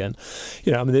inside again.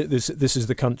 This is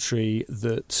the country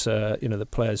that the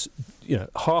players,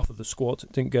 half of the squad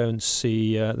didn't go and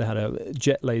see. They had a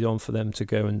jet laid on for them to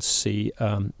go and see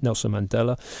Nelson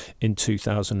Mandela in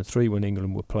 2003 when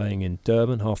England were playing in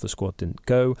Durban. Half the squad didn't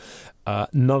go.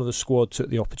 None of the squad took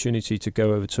the opportunity to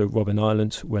go over to Robben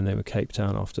Island when they were Cape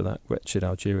Town after that wretched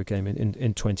Algeria game in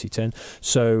 2010.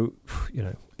 So,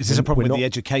 is this a problem with the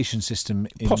education system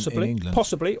in England?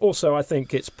 Possibly. Also, I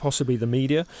think it's possibly the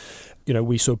media.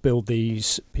 We sort of build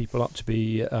these people up to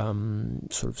be sort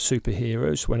of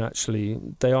superheroes when actually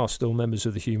they are still members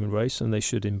of the human race and they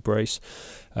should embrace.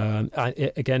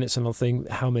 Again, it's another thing,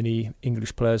 how many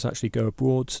English players actually go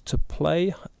abroad to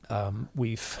play.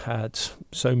 We've had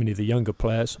so many of the younger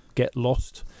players get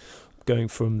lost going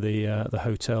from the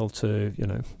hotel to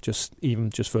just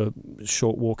for a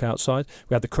short walk outside.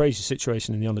 We had the crazy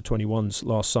situation in the under-21s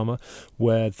last summer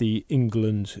where the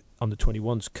England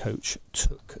under-21s coach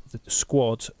took the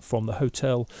squad from the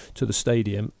hotel to the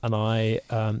stadium, and I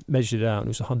measured it out and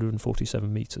it was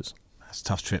 147 metres. It's a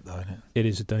tough trip, though, isn't it? It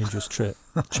is a dangerous trip.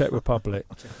 Czech Republic.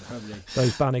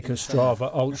 Those Banica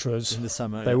Strava ultras in the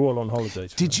summer. They were all on holiday.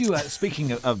 Did you?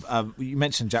 Speaking of, you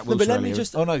mentioned Jack Wilshere. But let earlier. me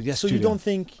just. Oh no, yes. So Julian. you don't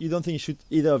think you should?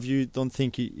 Either of you don't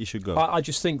think he should go? I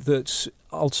just think that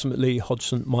ultimately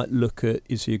Hodgson might look at,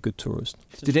 is he a good tourist?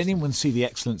 Did anyone see the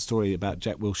excellent story about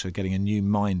Jack Wilshere getting a new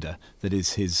minder that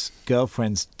is his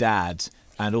girlfriend's dad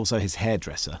and also his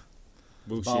hairdresser?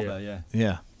 Barber,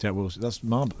 yeah, Jack Wilshere. That's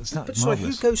marvellous. But sorry,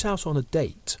 who goes out on a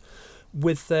date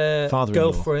with their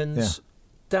girlfriend's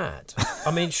dad?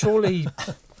 I mean, surely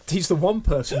he's the one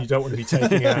person you don't want to be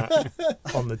taking out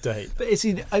on the date. But it's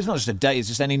not just a date; it's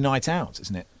just any night out,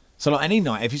 isn't it? So like any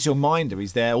night, if it's your minder,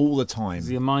 he's there all the time. Is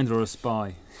he a minder or a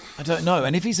spy? I don't know.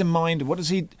 And if he's a minder, what does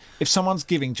he? If someone's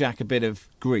giving Jack a bit of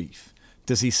grief,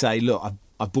 does he say, "Look,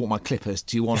 I've bought my clippers.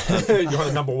 Do you want you want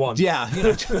a number one?" Yeah,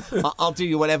 I'll do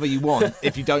you whatever you want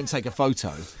if you don't take a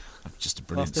photo. Just a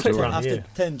brilliant story. After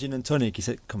 10 gin and tonic, he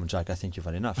said, "Come on, Jack, I think you've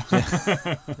had enough."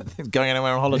 Going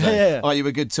anywhere on holiday? Yeah. Are you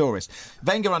a good tourist?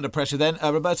 Wenger under pressure then.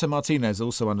 Roberto Martinez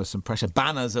also under some pressure.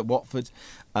 Banners at Watford.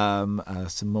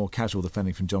 Some more casual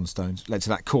defending from John Stones. Led to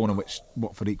that corner which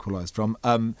Watford equalised from.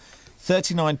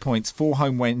 39 points, 4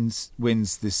 home wins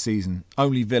this season.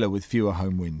 Only Villa with fewer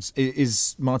home wins.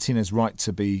 Is Martinez right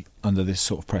to be under this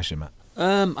sort of pressure, Matt?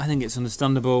 I think it's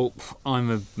understandable.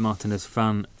 I'm a Martinez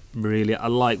fan, really. I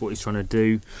like what he's trying to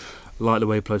do. I like the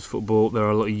way he plays football. There are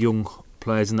a lot of young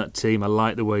players in that team. I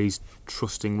like the way he's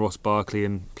trusting Ross Barkley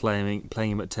and playing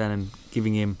him at 10 and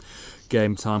giving him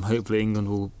game time. Hopefully England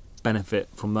will benefit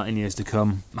from that in years to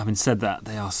come. Having said that,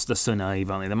 they're so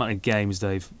naive, aren't they? The amount of games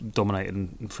they've dominated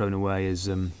and thrown away is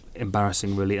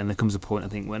embarrassing, really. And there comes a point, I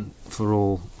think, when, for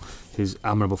all his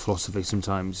admirable philosophy,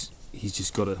 sometimes he's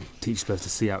just got to teach players to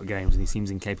see out games, and he seems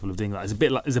incapable of doing that.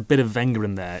 There's a bit of Wenger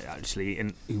in there, actually,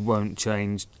 and he won't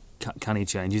change. Can he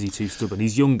change? Is he too stubborn?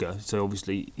 He's younger, so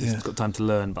obviously he's got time to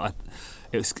learn. But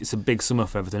it's a big summer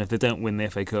for Everton. If they don't win the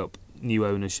FA Cup, new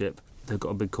ownership, they've got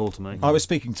a big call to make. I was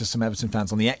speaking to some Everton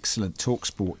fans on the excellent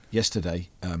TalkSport yesterday.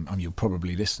 You're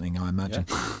probably listening, I imagine.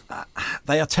 Yeah.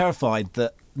 They are terrified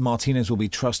that Martinez will be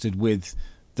trusted with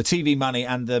the TV money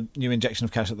and the new injection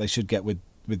of cash that they should get with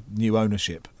new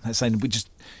ownership. They're saying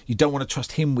you don't want to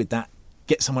trust him with that.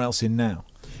 Get someone else in now.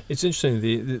 It's interesting,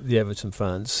 the Everton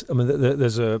fans. I mean,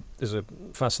 there's a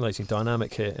fascinating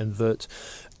dynamic here in that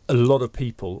a lot of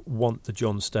people want the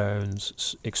John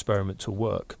Stones experiment to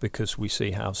work because we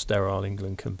see how sterile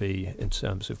England can be in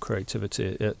terms of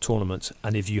creativity at tournaments.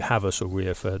 And if you have a sort of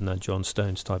Rio Ferdinand, John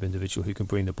Stones type individual who can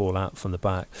bring the ball out from the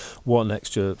back, what an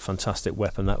extra fantastic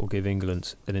weapon that will give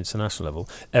England at international level.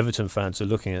 Everton fans are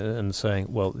looking at it and saying,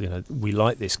 well, we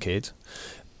like this kid,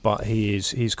 but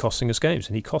he's costing us games,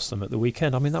 and he cost them at the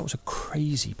weekend. I mean, that was a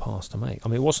crazy pass to make. I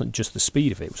mean, it wasn't just the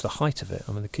speed of it, it was the height of it.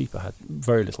 I mean, the keeper had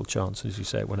very little chance, as you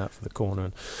say, it went out for the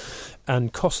corner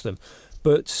and cost them.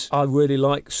 But I really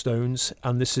like Stones,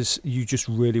 and you just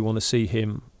really want to see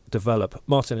him develop.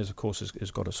 Martinez, of course,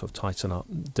 has got to sort of tighten up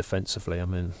defensively. I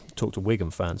mean, talk to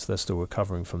Wigan fans; they're still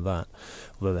recovering from that,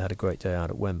 although they had a great day out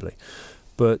at Wembley.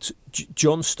 But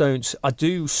John Stones, I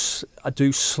do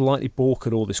slightly balk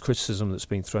at all this criticism that's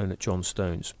been thrown at John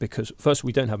Stones, because first,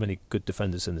 we don't have many good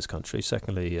defenders in this country.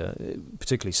 Secondly,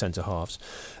 particularly centre halves,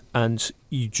 and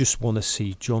you just want to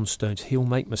see John Stones. He'll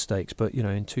make mistakes, but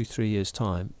in 2-3 years'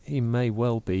 time, he may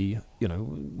well be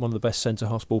one of the best centre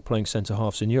halves, ball playing centre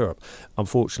halves in Europe.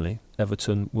 Unfortunately,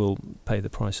 Everton will pay the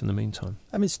price in the meantime.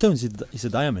 I mean, Stones is a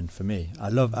diamond for me. I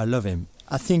love him.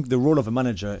 I think the role of a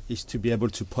manager is to be able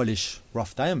to polish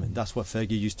rough diamond. That's what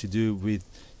Fergie used to do with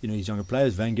his younger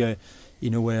players, Wenger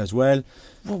in a way as well.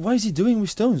 What is he doing with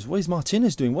Stones? What is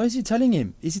Martinez doing? What is he telling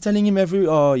him? Is he telling him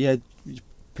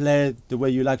play the way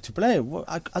you like to play?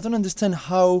 I don't understand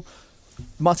how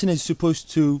Martinez is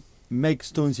supposed to make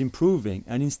Stones improving,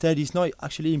 and instead he's not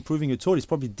actually improving at all. He's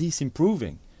probably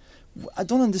disimproving. I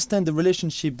don't understand the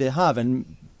relationship they have,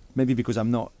 and maybe because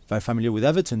I'm not very familiar with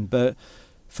Everton, but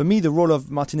for me, the role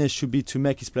of Martinez should be to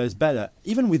make his players better.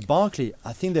 Even with Barkley,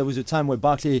 I think there was a time where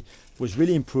Barkley was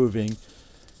really improving,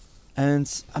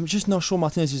 and I'm just not sure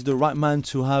Martinez is the right man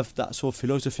to have that sort of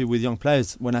philosophy with young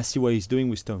players when I see what he's doing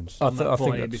with Stones. I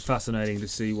think it'd be fascinating to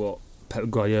see what Pep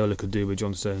Guardiola could do with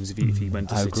John Stones if he went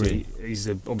to City. He's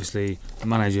obviously a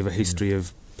manager of a history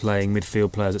of playing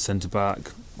midfield players at centre-back,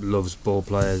 loves ball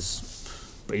players,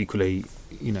 but equally,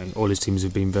 all his teams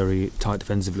have been very tight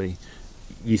defensively.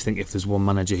 You think if there's one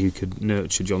manager who could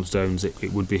nurture John Stones,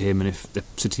 it would be him, and if the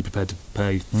City prepared to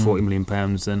pay £40 million,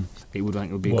 then it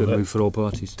would be a good move for all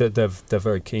parties. They're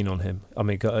very keen on him. I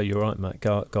mean, you're right, Matt.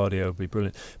 Guardiola would be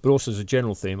brilliant. But also as a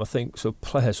general theme, I think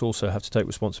players also have to take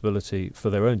responsibility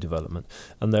for their own development,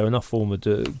 and there are enough former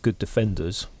good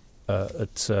defenders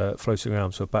floating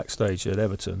around backstage at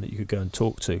Everton that you could go and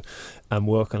talk to and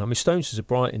work on. I mean, Stones is a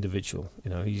bright individual.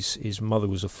 His mother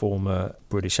was a former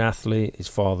British athlete. His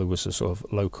father was a sort of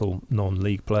local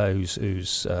non-league player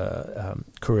whose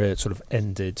career sort of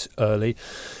ended early.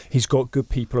 He's got good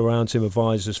people around him,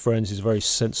 advisors, friends. He's a very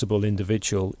sensible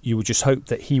individual. You would just hope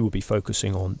that he will be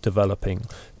focusing on developing,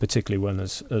 particularly when,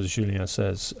 as Julien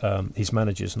says, his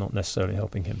manager's not necessarily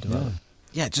helping him develop.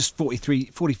 Yeah, just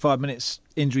 45 minutes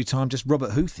injury time, just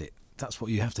Robert Huth it. That's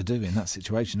what you have to do in that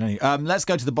situation. Anyway. Let's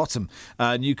go to the bottom.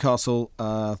 Newcastle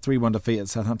 3-1 defeat at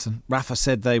Southampton. Rafa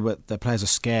said their players are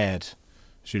scared.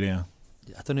 Julien?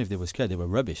 I don't know if they were scared. They were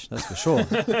rubbish, that's for sure.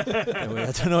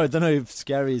 I don't know if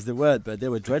scary is the word, but they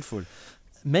were dreadful.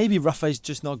 Maybe Rafa is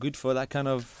just not good for that kind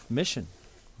of mission.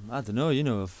 I don't know,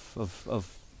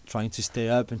 of trying to stay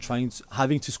up and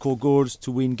having to score goals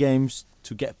to win games,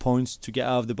 to get points, to get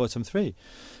out of the bottom three,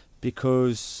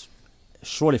 because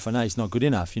surely for now it's not good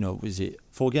enough. Is it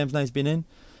 4 games now he's been in?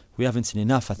 We haven't seen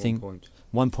enough. I think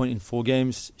 1 point in 4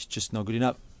 games is just not good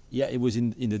enough. Yeah, it was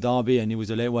in the derby and it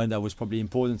was a late one that was probably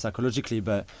important psychologically,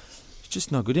 but it's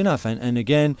just not good enough. And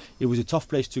again, it was a tough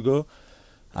place to go.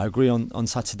 I agree on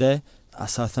Saturday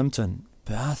at Southampton,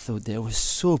 but I thought they were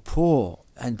so poor,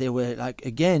 and they were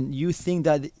again, you think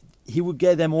that he would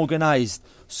get them organised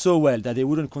so well that they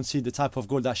wouldn't concede the type of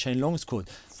goal that Shane Long scored.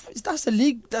 That's a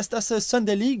league. That's a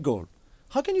Sunday league goal.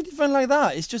 How can you defend like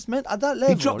that? It's just meant at that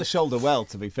level. He dropped the shoulder well,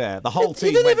 to be fair. The whole team.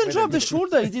 He didn't even drop the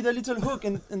shoulder. He did a little hook,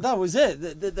 and that was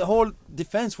it. The whole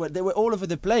defence, they were all over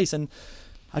the place, and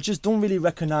I just don't really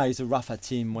recognise a Rafa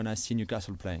team when I see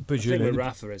Newcastle playing. But the thing with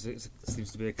Rafa is it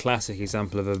seems to be a classic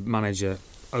example of a manager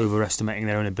overestimating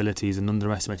their own abilities and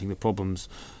underestimating the problems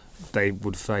they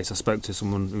would face. I spoke to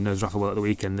someone who knows Rafa well at the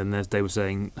weekend, and they were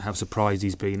saying how surprised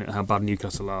he's been at how bad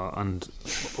Newcastle are, and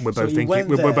we're both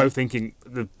thinking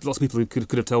that lots of people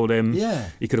could have told him. Yeah.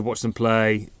 He could have watched them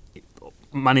play.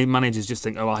 Managers just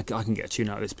think, I can get a tune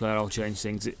out of this player, I'll change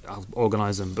things, I'll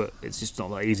organise them, but it's just not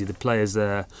that easy. The players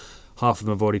there, half of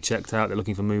them have already checked out, they're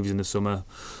looking for moves in the summer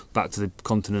back to the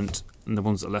continent, and the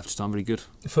ones that left just aren't very good.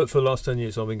 For the last 10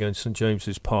 years I've been going to St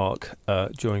James's Park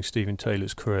during Stephen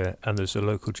Taylor's career, and there's a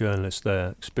local journalist there,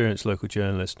 experienced local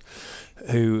journalist,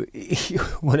 who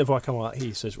whenever I come out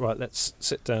he says, right, let's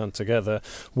sit down together,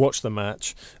 watch the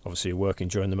match. Obviously you're working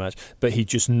during the match, but he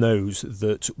just knows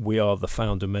that we are the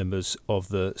founder members of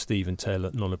the Stephen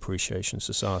Taylor Non-Appreciation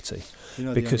Society.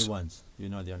 You're not the only ones. You're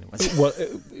not the only ones. Well,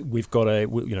 we've got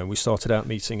we started out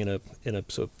meeting in a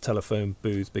sort of telephone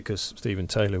booth because Stephen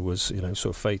Taylor was sort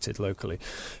of fated locally,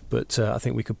 but I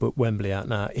think we could put Wembley out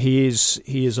now. He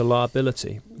is a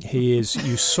liability. He is.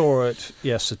 You saw it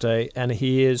yesterday, and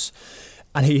he is.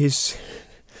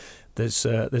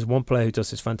 There's one player who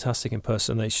does this fantastic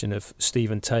impersonation of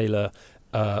Stephen Taylor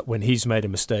when he's made a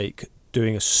mistake,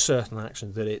 doing a certain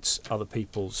action that it's other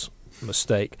people's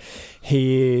mistake.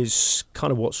 He is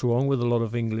kind of what's wrong with a lot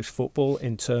of English football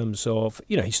in terms of,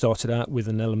 he started out with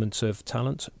an element of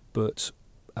talent, but,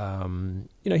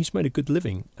 he's made a good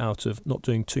living out of not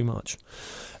doing too much.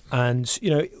 And,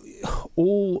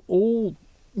 all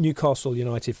Newcastle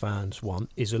United fans want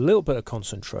is a little bit of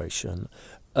concentration,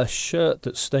 a shirt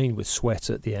that's stained with sweat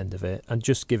at the end of it, and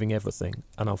just giving everything.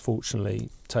 And unfortunately,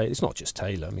 it's not just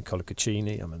Taylor. I mean,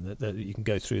 Colacaccini. You can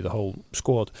go through the whole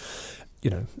squad.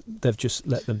 They've just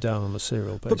let them down on a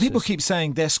serial basis. But people keep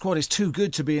saying their squad is too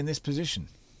good to be in this position.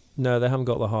 No, they haven't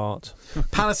got the heart.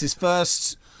 Palace's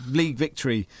first league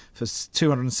victory for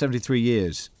 273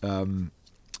 years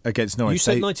against Norwich. You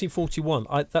said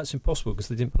 1941. That's impossible because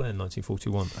they didn't play in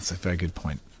 1941. That's a very good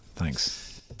point. Thanks.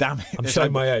 Damn it. I'm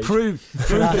showing my age. Proved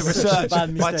the research,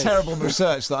 my terrible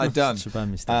research that I'd done. It's a bad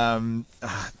mistake.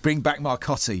 Bring back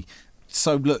Marcotti.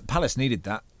 So, look, Palace needed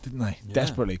that, didn't they? Yeah.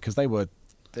 Desperately, because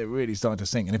they're really starting to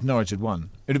sink. And if Norwich had won,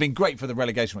 it would have been great for the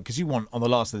relegation one, because you want, on the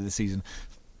last day of the season,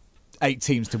 8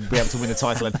 teams to be able to win the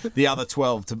title and the other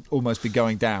 12 to almost be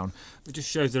going down. It just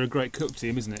shows they're a great cup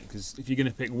team, isn't it? Because if you're going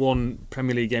to pick one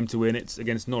Premier League game to win, it's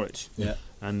against Norwich. Yeah.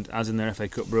 And as in their FA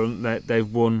Cup run,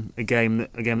 they've won a game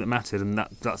that mattered, and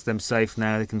that's them safe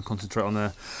now. They can concentrate on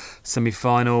their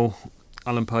semi-final.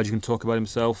 Alan Page can talk about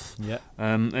himself. Yeah.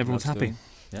 Everyone's happy.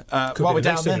 Yeah. Could be the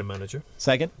next England manager.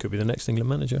 Say again? Could be the next England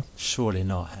manager. Surely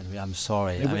not, Henry. I'm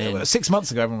sorry. 6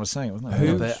 months ago, everyone was saying it, wasn't it?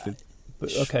 Who?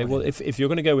 But, okay, well, if you're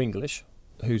going to go English,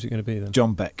 who's it going to be then?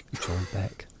 John Beck. John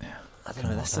Beck. I don't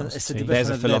know. It's a There's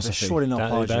a philosophy. Surely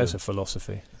not. There's a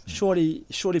philosophy. Surely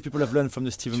people have learned from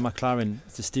the Steve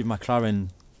McLaren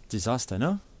disaster,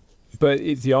 no? But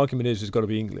if the argument is, it's got to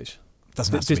be English.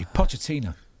 Doesn't have to be.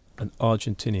 Pochettino, an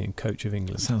Argentinian coach of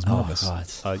England. That sounds marvellous.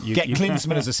 Get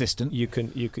Klinsmann as assistant. You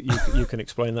can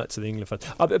explain that to the England fans.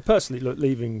 Personally,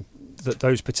 leaving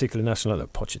those particular national,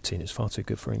 Pochettino is far too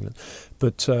good for England,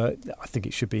 but I think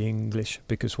it should be English,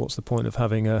 because what's the point of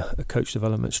having a coach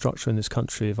development structure in this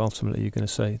country if ultimately you're going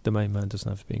to say the main man doesn't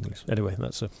have to be English? Anyway,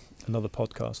 that's another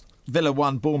podcast. Villa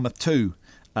 1, Bournemouth 2.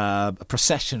 A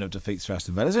procession of defeats for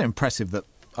Aston Villa. It's impressive that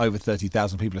over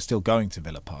 30,000 people are still going to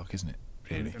Villa Park, isn't it?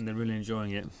 Really, and they're really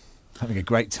enjoying it. Having a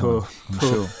great time.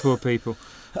 Poor people.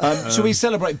 Should we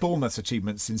celebrate Bournemouth's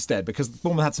achievements instead? Because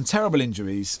Bournemouth had some terrible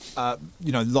injuries,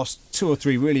 lost 2 or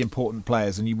 3 really important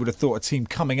players, and you would have thought a team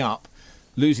coming up,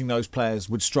 losing those players,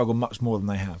 would struggle much more than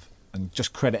they have. And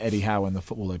just credit Eddie Howe and the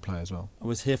football they play as well. I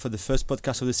was here for the first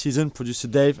podcast of the season, producer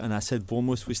Dave, and I said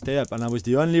Bournemouth will stay up, and I was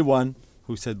the only one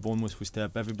who said Bournemouth will stay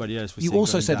up. Everybody else was. You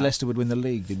also said Leicester would win the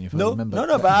league, didn't you? No,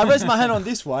 but I raised my hand on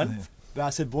this one. Yeah. But I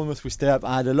said Bournemouth will stay up.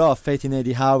 I had a lot of faith in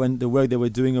Eddie Howe and the work they were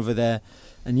doing over there.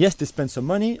 And yes, they spent some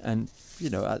money, and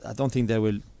I don't think they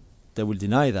will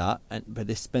deny that. But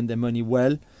they spent their money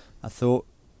well. I thought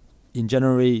in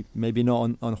January, maybe not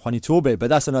on Juan Iturbe, but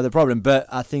that's another problem. But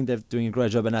I think they're doing a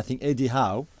great job, and I think Eddie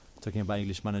Howe, talking about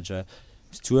English manager,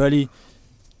 it's too early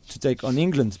to take on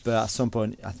England, but at some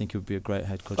point I think it would be a great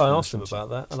head coach. I asked him about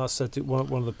that, and I said that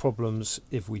one of the problems,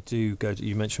 if we do go to,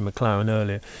 you mentioned McLaren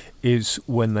earlier, is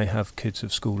when they have kids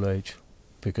of school age,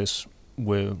 because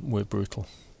we're brutal.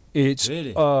 It's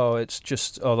really? It's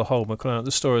just the whole McLaren.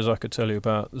 The stories I could tell you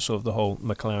about the whole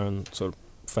McLaren sort of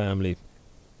family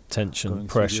tension,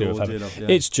 pressure of having.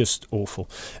 It's just awful.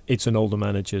 It's an older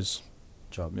manager's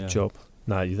job.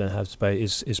 No, you then have to pay.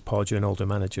 Is Pardew an older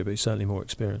manager, but he's certainly more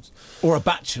experienced. Or a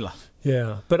bachelor.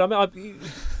 Yeah, but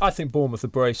I think Bournemouth are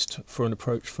braced for an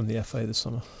approach from the FA this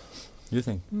summer. You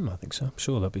think? I think so. I'm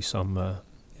sure there'll be some.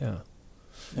 Yeah.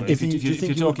 Well, if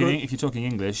you're talking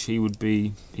English, he'd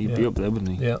be up there,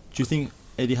 wouldn't he? Yeah. Do you think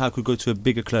Eddie Howe could go to a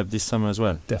bigger club this summer as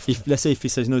well? Definitely. Let's say if he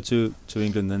says no to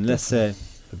England, then let's say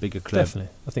a bigger club.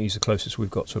 Definitely. I think he's the closest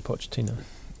we've got to a Pochettino.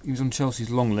 He was on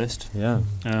Chelsea's long list. Yeah.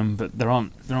 But there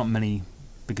aren't many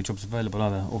bigger jobs available,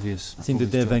 are there? Obvious. I think the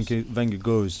day Wenger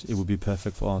goes, it would be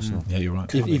perfect for Arsenal. Yeah, you're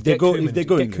right. If they go,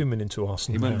 get Koeman into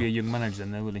Arsenal. He won't be a young manager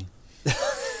then, though, will he?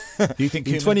 Do you think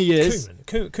in 20 years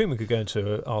Koeman could go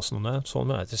into Arsenal now?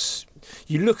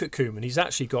 You look at Koeman, he's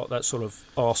actually got that sort of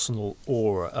Arsenal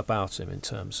aura about him, in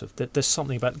terms of there's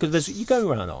something about, because you go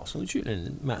around Arsenal, Julian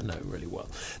and Matt know really well,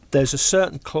 there's a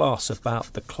certain class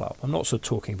about the club. I'm not sort of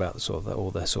talking about all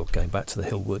their sort of going back to the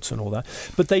Hillwoods and all that,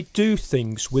 but they do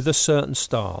things with a certain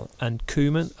style. And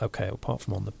Koeman, okay, apart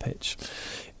from on the pitch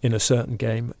in a certain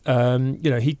game,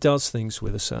 he does things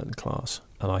with a certain class.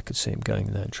 And I could see him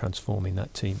going there and transforming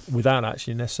that team without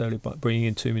actually necessarily bringing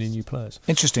in too many new players.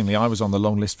 Interestingly, I was on the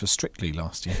long list for Strictly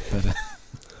last year, but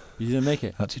you didn't make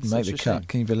it. I didn't make the cut.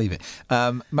 Can you believe it?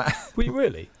 Were you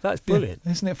really? That's brilliant.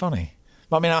 Yeah, isn't it funny?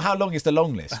 I mean, how long is the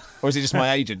long list? Or is it just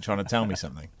my agent trying to tell me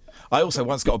something? I also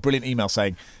once got a brilliant email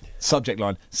saying, Subject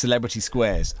line, celebrity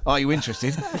squares. Are you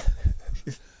interested?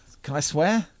 Can I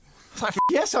swear? It's like,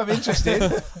 yes, I'm interested.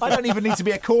 I don't even need to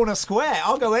be a corner square.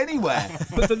 I'll go anywhere.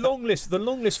 But the long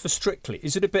list for Strictly,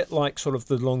 is it a bit like sort of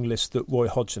the long list that Roy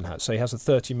Hodgson has? So he has a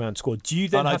 30-man squad. Do you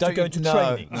then have to go into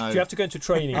training? No. Do you have to go into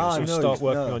training and start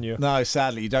working on your... No,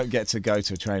 sadly, you don't get to go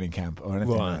to a training camp or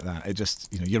anything like that. It just,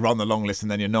 you're on the long list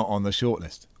and then you're not on the short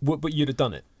list. But you'd have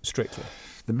done it, Strictly.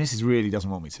 The missus really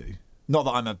doesn't want me to. Not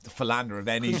that I'm a philanderer of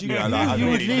any... You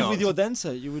would live with your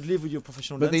dancer. You would live with your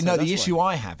professional dancer. But the issue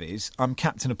I have is I'm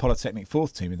captain of Polytechnic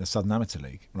 4th team in the Southern Amateur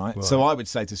League, right? So I would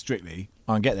say to Strictly,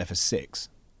 I can get there for 6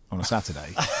 on a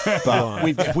Saturday. But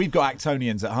if we've got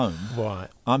Actonians at home,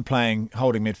 I'm playing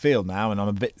holding midfield now, and I'm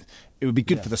a bit... It would be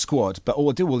good for the squad, but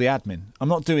I'll do all the admin. I'm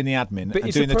not doing the admin. But I'm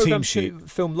doing the team sheet.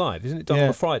 Filmed live, isn't it done on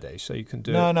a Friday? So you can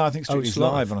do No, I think Strictly's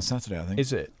live on a Saturday, I think.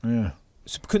 Is it? Yeah.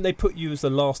 So couldn't they put you as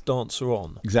the last dancer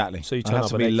on? Exactly. So you turn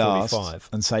up at 8:45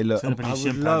 and say, "Look, I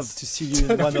would love to see you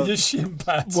in one of your shin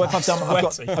pads. What if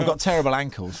I've got terrible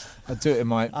ankles? I'd do it in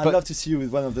my. I'd love to see you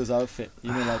with one of those outfits,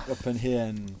 like open here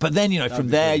and. But then from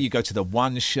there you go to the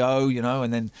one show,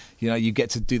 and then you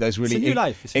get to do those really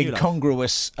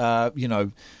incongruous,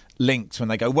 links when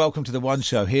they go, welcome to the one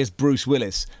show, here's Bruce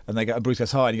Willis, and Bruce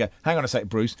goes, hi, and you go, hang on a sec,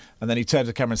 Bruce, and then he turns to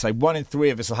the camera and say, 1 in 3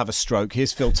 of us will have a stroke,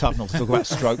 here's Phil Tufnell to talk about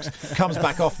strokes, comes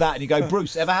back off that and you go,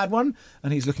 Bruce, ever had one?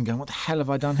 And he's looking going, what the hell have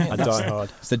I done here? I die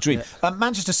hard. It's the dream.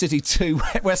 Manchester City 2,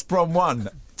 West Brom 1.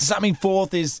 Does that mean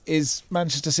 4th is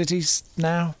Manchester City's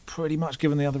now, pretty much,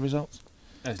 given the other results?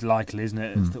 It's likely, isn't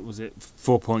it? Was it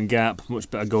 4-point gap, much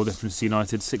better goal difference to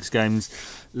United, 6 games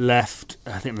left.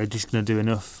 I think they're just going to do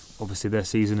enough. Obviously, their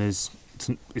season is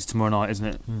tomorrow night, isn't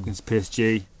it? Against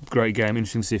PSG. Great game.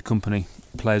 Interesting to see if Company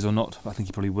plays or not. I think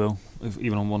he probably will,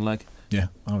 even on one leg. Yeah,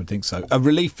 I would think so. A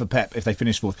relief for Pep if they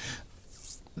finish 4th.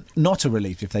 Not a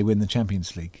relief if they win the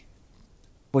Champions League.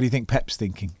 What do you think Pep's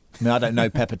thinking? I mean, I don't know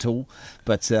Pep at all,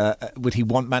 but would he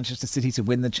want Manchester City to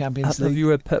win the Champions League? Have you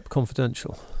read Pep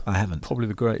Confidential? I haven't. Probably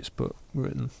the greatest book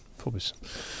written, probably.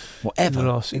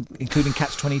 Whatever, including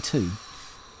Catch-22?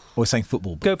 Or saying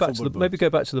football book? Maybe go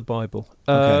back to the Bible.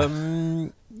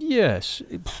 Okay. Yes,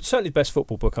 certainly the best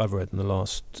football book I've read in the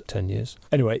last 10 years.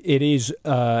 Anyway, it is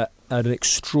an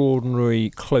extraordinary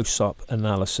close-up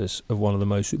analysis of one of the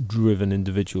most driven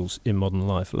individuals in modern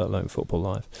life, let alone football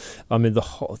life. I mean,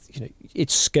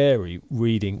 it's scary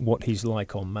reading what he's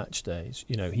like on match days.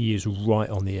 He is right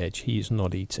on the edge. He is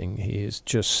not eating. He is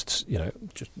just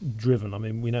driven. I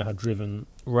mean, we know how driven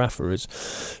Rafa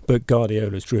is, but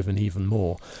Guardiola's driven even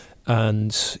more.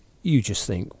 And you just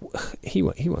think he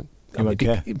won't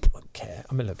care.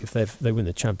 I mean, look, if they win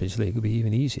the Champions League, it'll be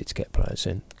even easier to get players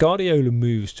in. Guardiola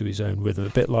moves to his own rhythm, a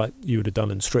bit like you would have done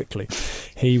in Strictly.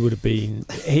 He would have been.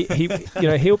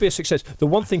 He'll be a success. The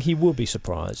one thing he will be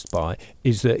surprised by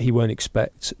is that he won't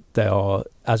expect there are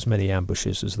as many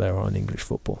ambushes as there are in English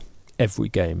football. Every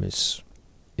game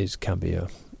can be a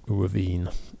ravine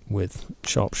with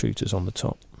sharpshooters on the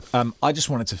top. I just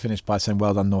wanted to finish by saying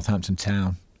well done Northampton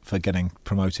Town for getting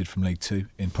promoted from League 2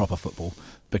 in proper football,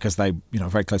 because they are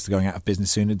very close to going out of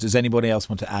business soon. Does anybody else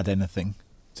want to add anything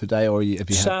today, or have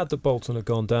you sad that Bolton have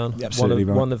gone down? Yeah, absolutely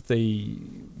right. One of the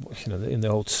in the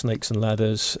old snakes and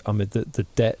ladders. I mean, the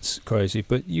debt's crazy,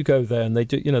 but you go there and they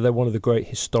do. They're one of the great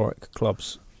historic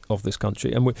clubs of this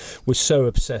country, and we're so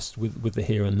obsessed with the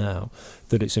here and now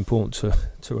that it's important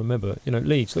to remember.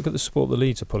 Leeds, look at the support the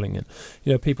Leeds are pulling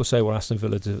in. People say, well, Aston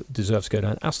Villa deserves to go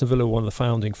down. Aston Villa were one of the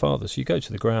founding fathers. You go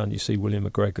to the ground, you see William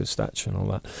McGregor's statue and all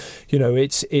that.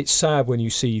 It's sad when you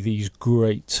see these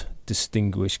great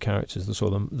distinguished characters, the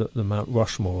sort of the Mount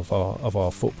Rushmore of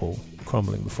our football,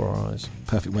 crumbling before our eyes.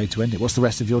 Perfect way to end it. What's the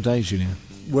rest of your day, Julien?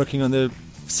 Working on the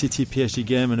City PSG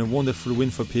game and a wonderful win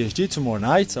for PSG tomorrow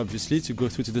night, obviously, to go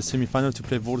through to the semi-final to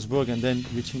play Wolfsburg and then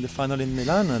reaching the final in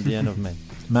Milan at the end of May.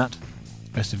 Matt,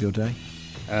 rest of your day?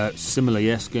 Similar,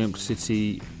 yes. Going up to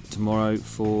City tomorrow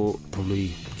for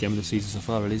probably game of the season so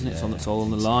far, really, isn't it? Yeah. It's all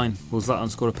on the line. Was that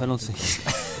and score a penalty?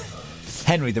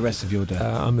 Henry, the rest of your day?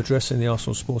 I'm addressing the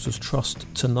Arsenal Supporters Trust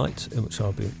tonight, in which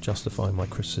I'll be justifying my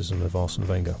criticism of Arsene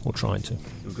Wenger, or trying to.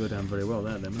 You'll go down very well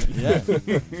there, then, won't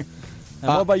you? Yeah. And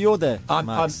what about your day?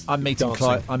 I'm meeting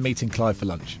Clive. I'm meeting Clive for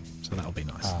lunch, so that'll be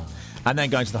nice. And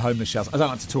then going to the homeless shelter. I don't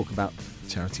like to talk about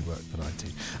charity work that I do.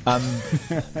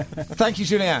 Thank you,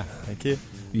 Julien. Thank you.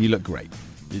 You look great.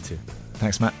 You too.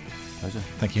 Thanks, Matt. Pleasure.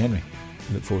 Thank you, Henry.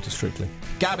 Look forward to Strictly.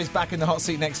 Gab is back in the hot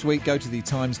seat next week. Go to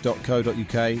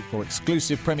thetimes.co.uk for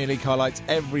exclusive Premier League highlights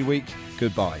every week.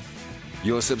 Goodbye.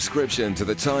 Your subscription to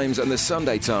The Times and The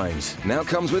Sunday Times now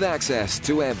comes with access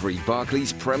to every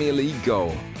Barclays Premier League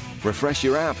goal. Refresh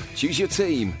your app, choose your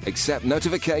team, accept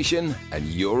notification, and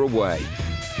you're away.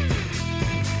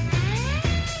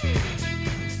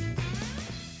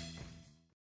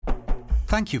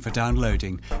 Thank you for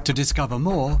downloading. To discover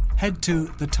more, head to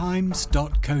thetimes.co.uk.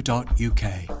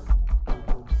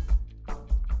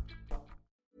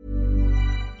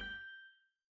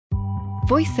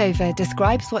 VoiceOver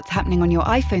describes what's happening on your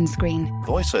iPhone screen,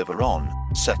 VoiceOver on.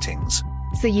 Settings.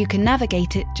 so you can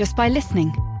navigate it just by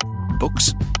listening.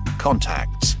 Books.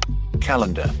 Contacts.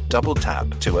 Calendar. Double tap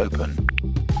to open.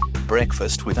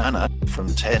 Breakfast with Anna from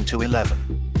 10 to 11.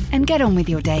 And get on with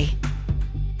your day.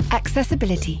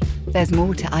 Accessibility. There's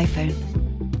more to iPhone.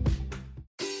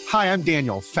 Hi, I'm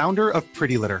Daniel, founder of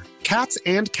Pretty Litter. Cats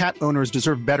and cat owners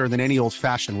deserve better than any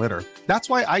old-fashioned litter. That's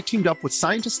why I teamed up with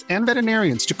scientists and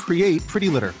veterinarians to create Pretty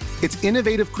Litter. Its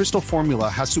innovative crystal formula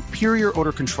has superior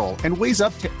odor control and weighs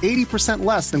up to 80%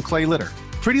 less than clay litter.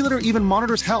 Pretty Litter even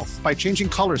monitors health by changing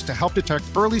colors to help detect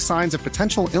early signs of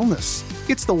potential illness.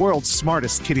 It's the world's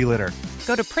smartest kitty litter.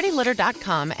 Go to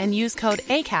prettylitter.com and use code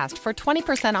ACAST for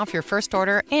 20% off your first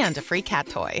order and a free cat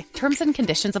toy. Terms and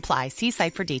conditions apply. See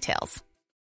site for details.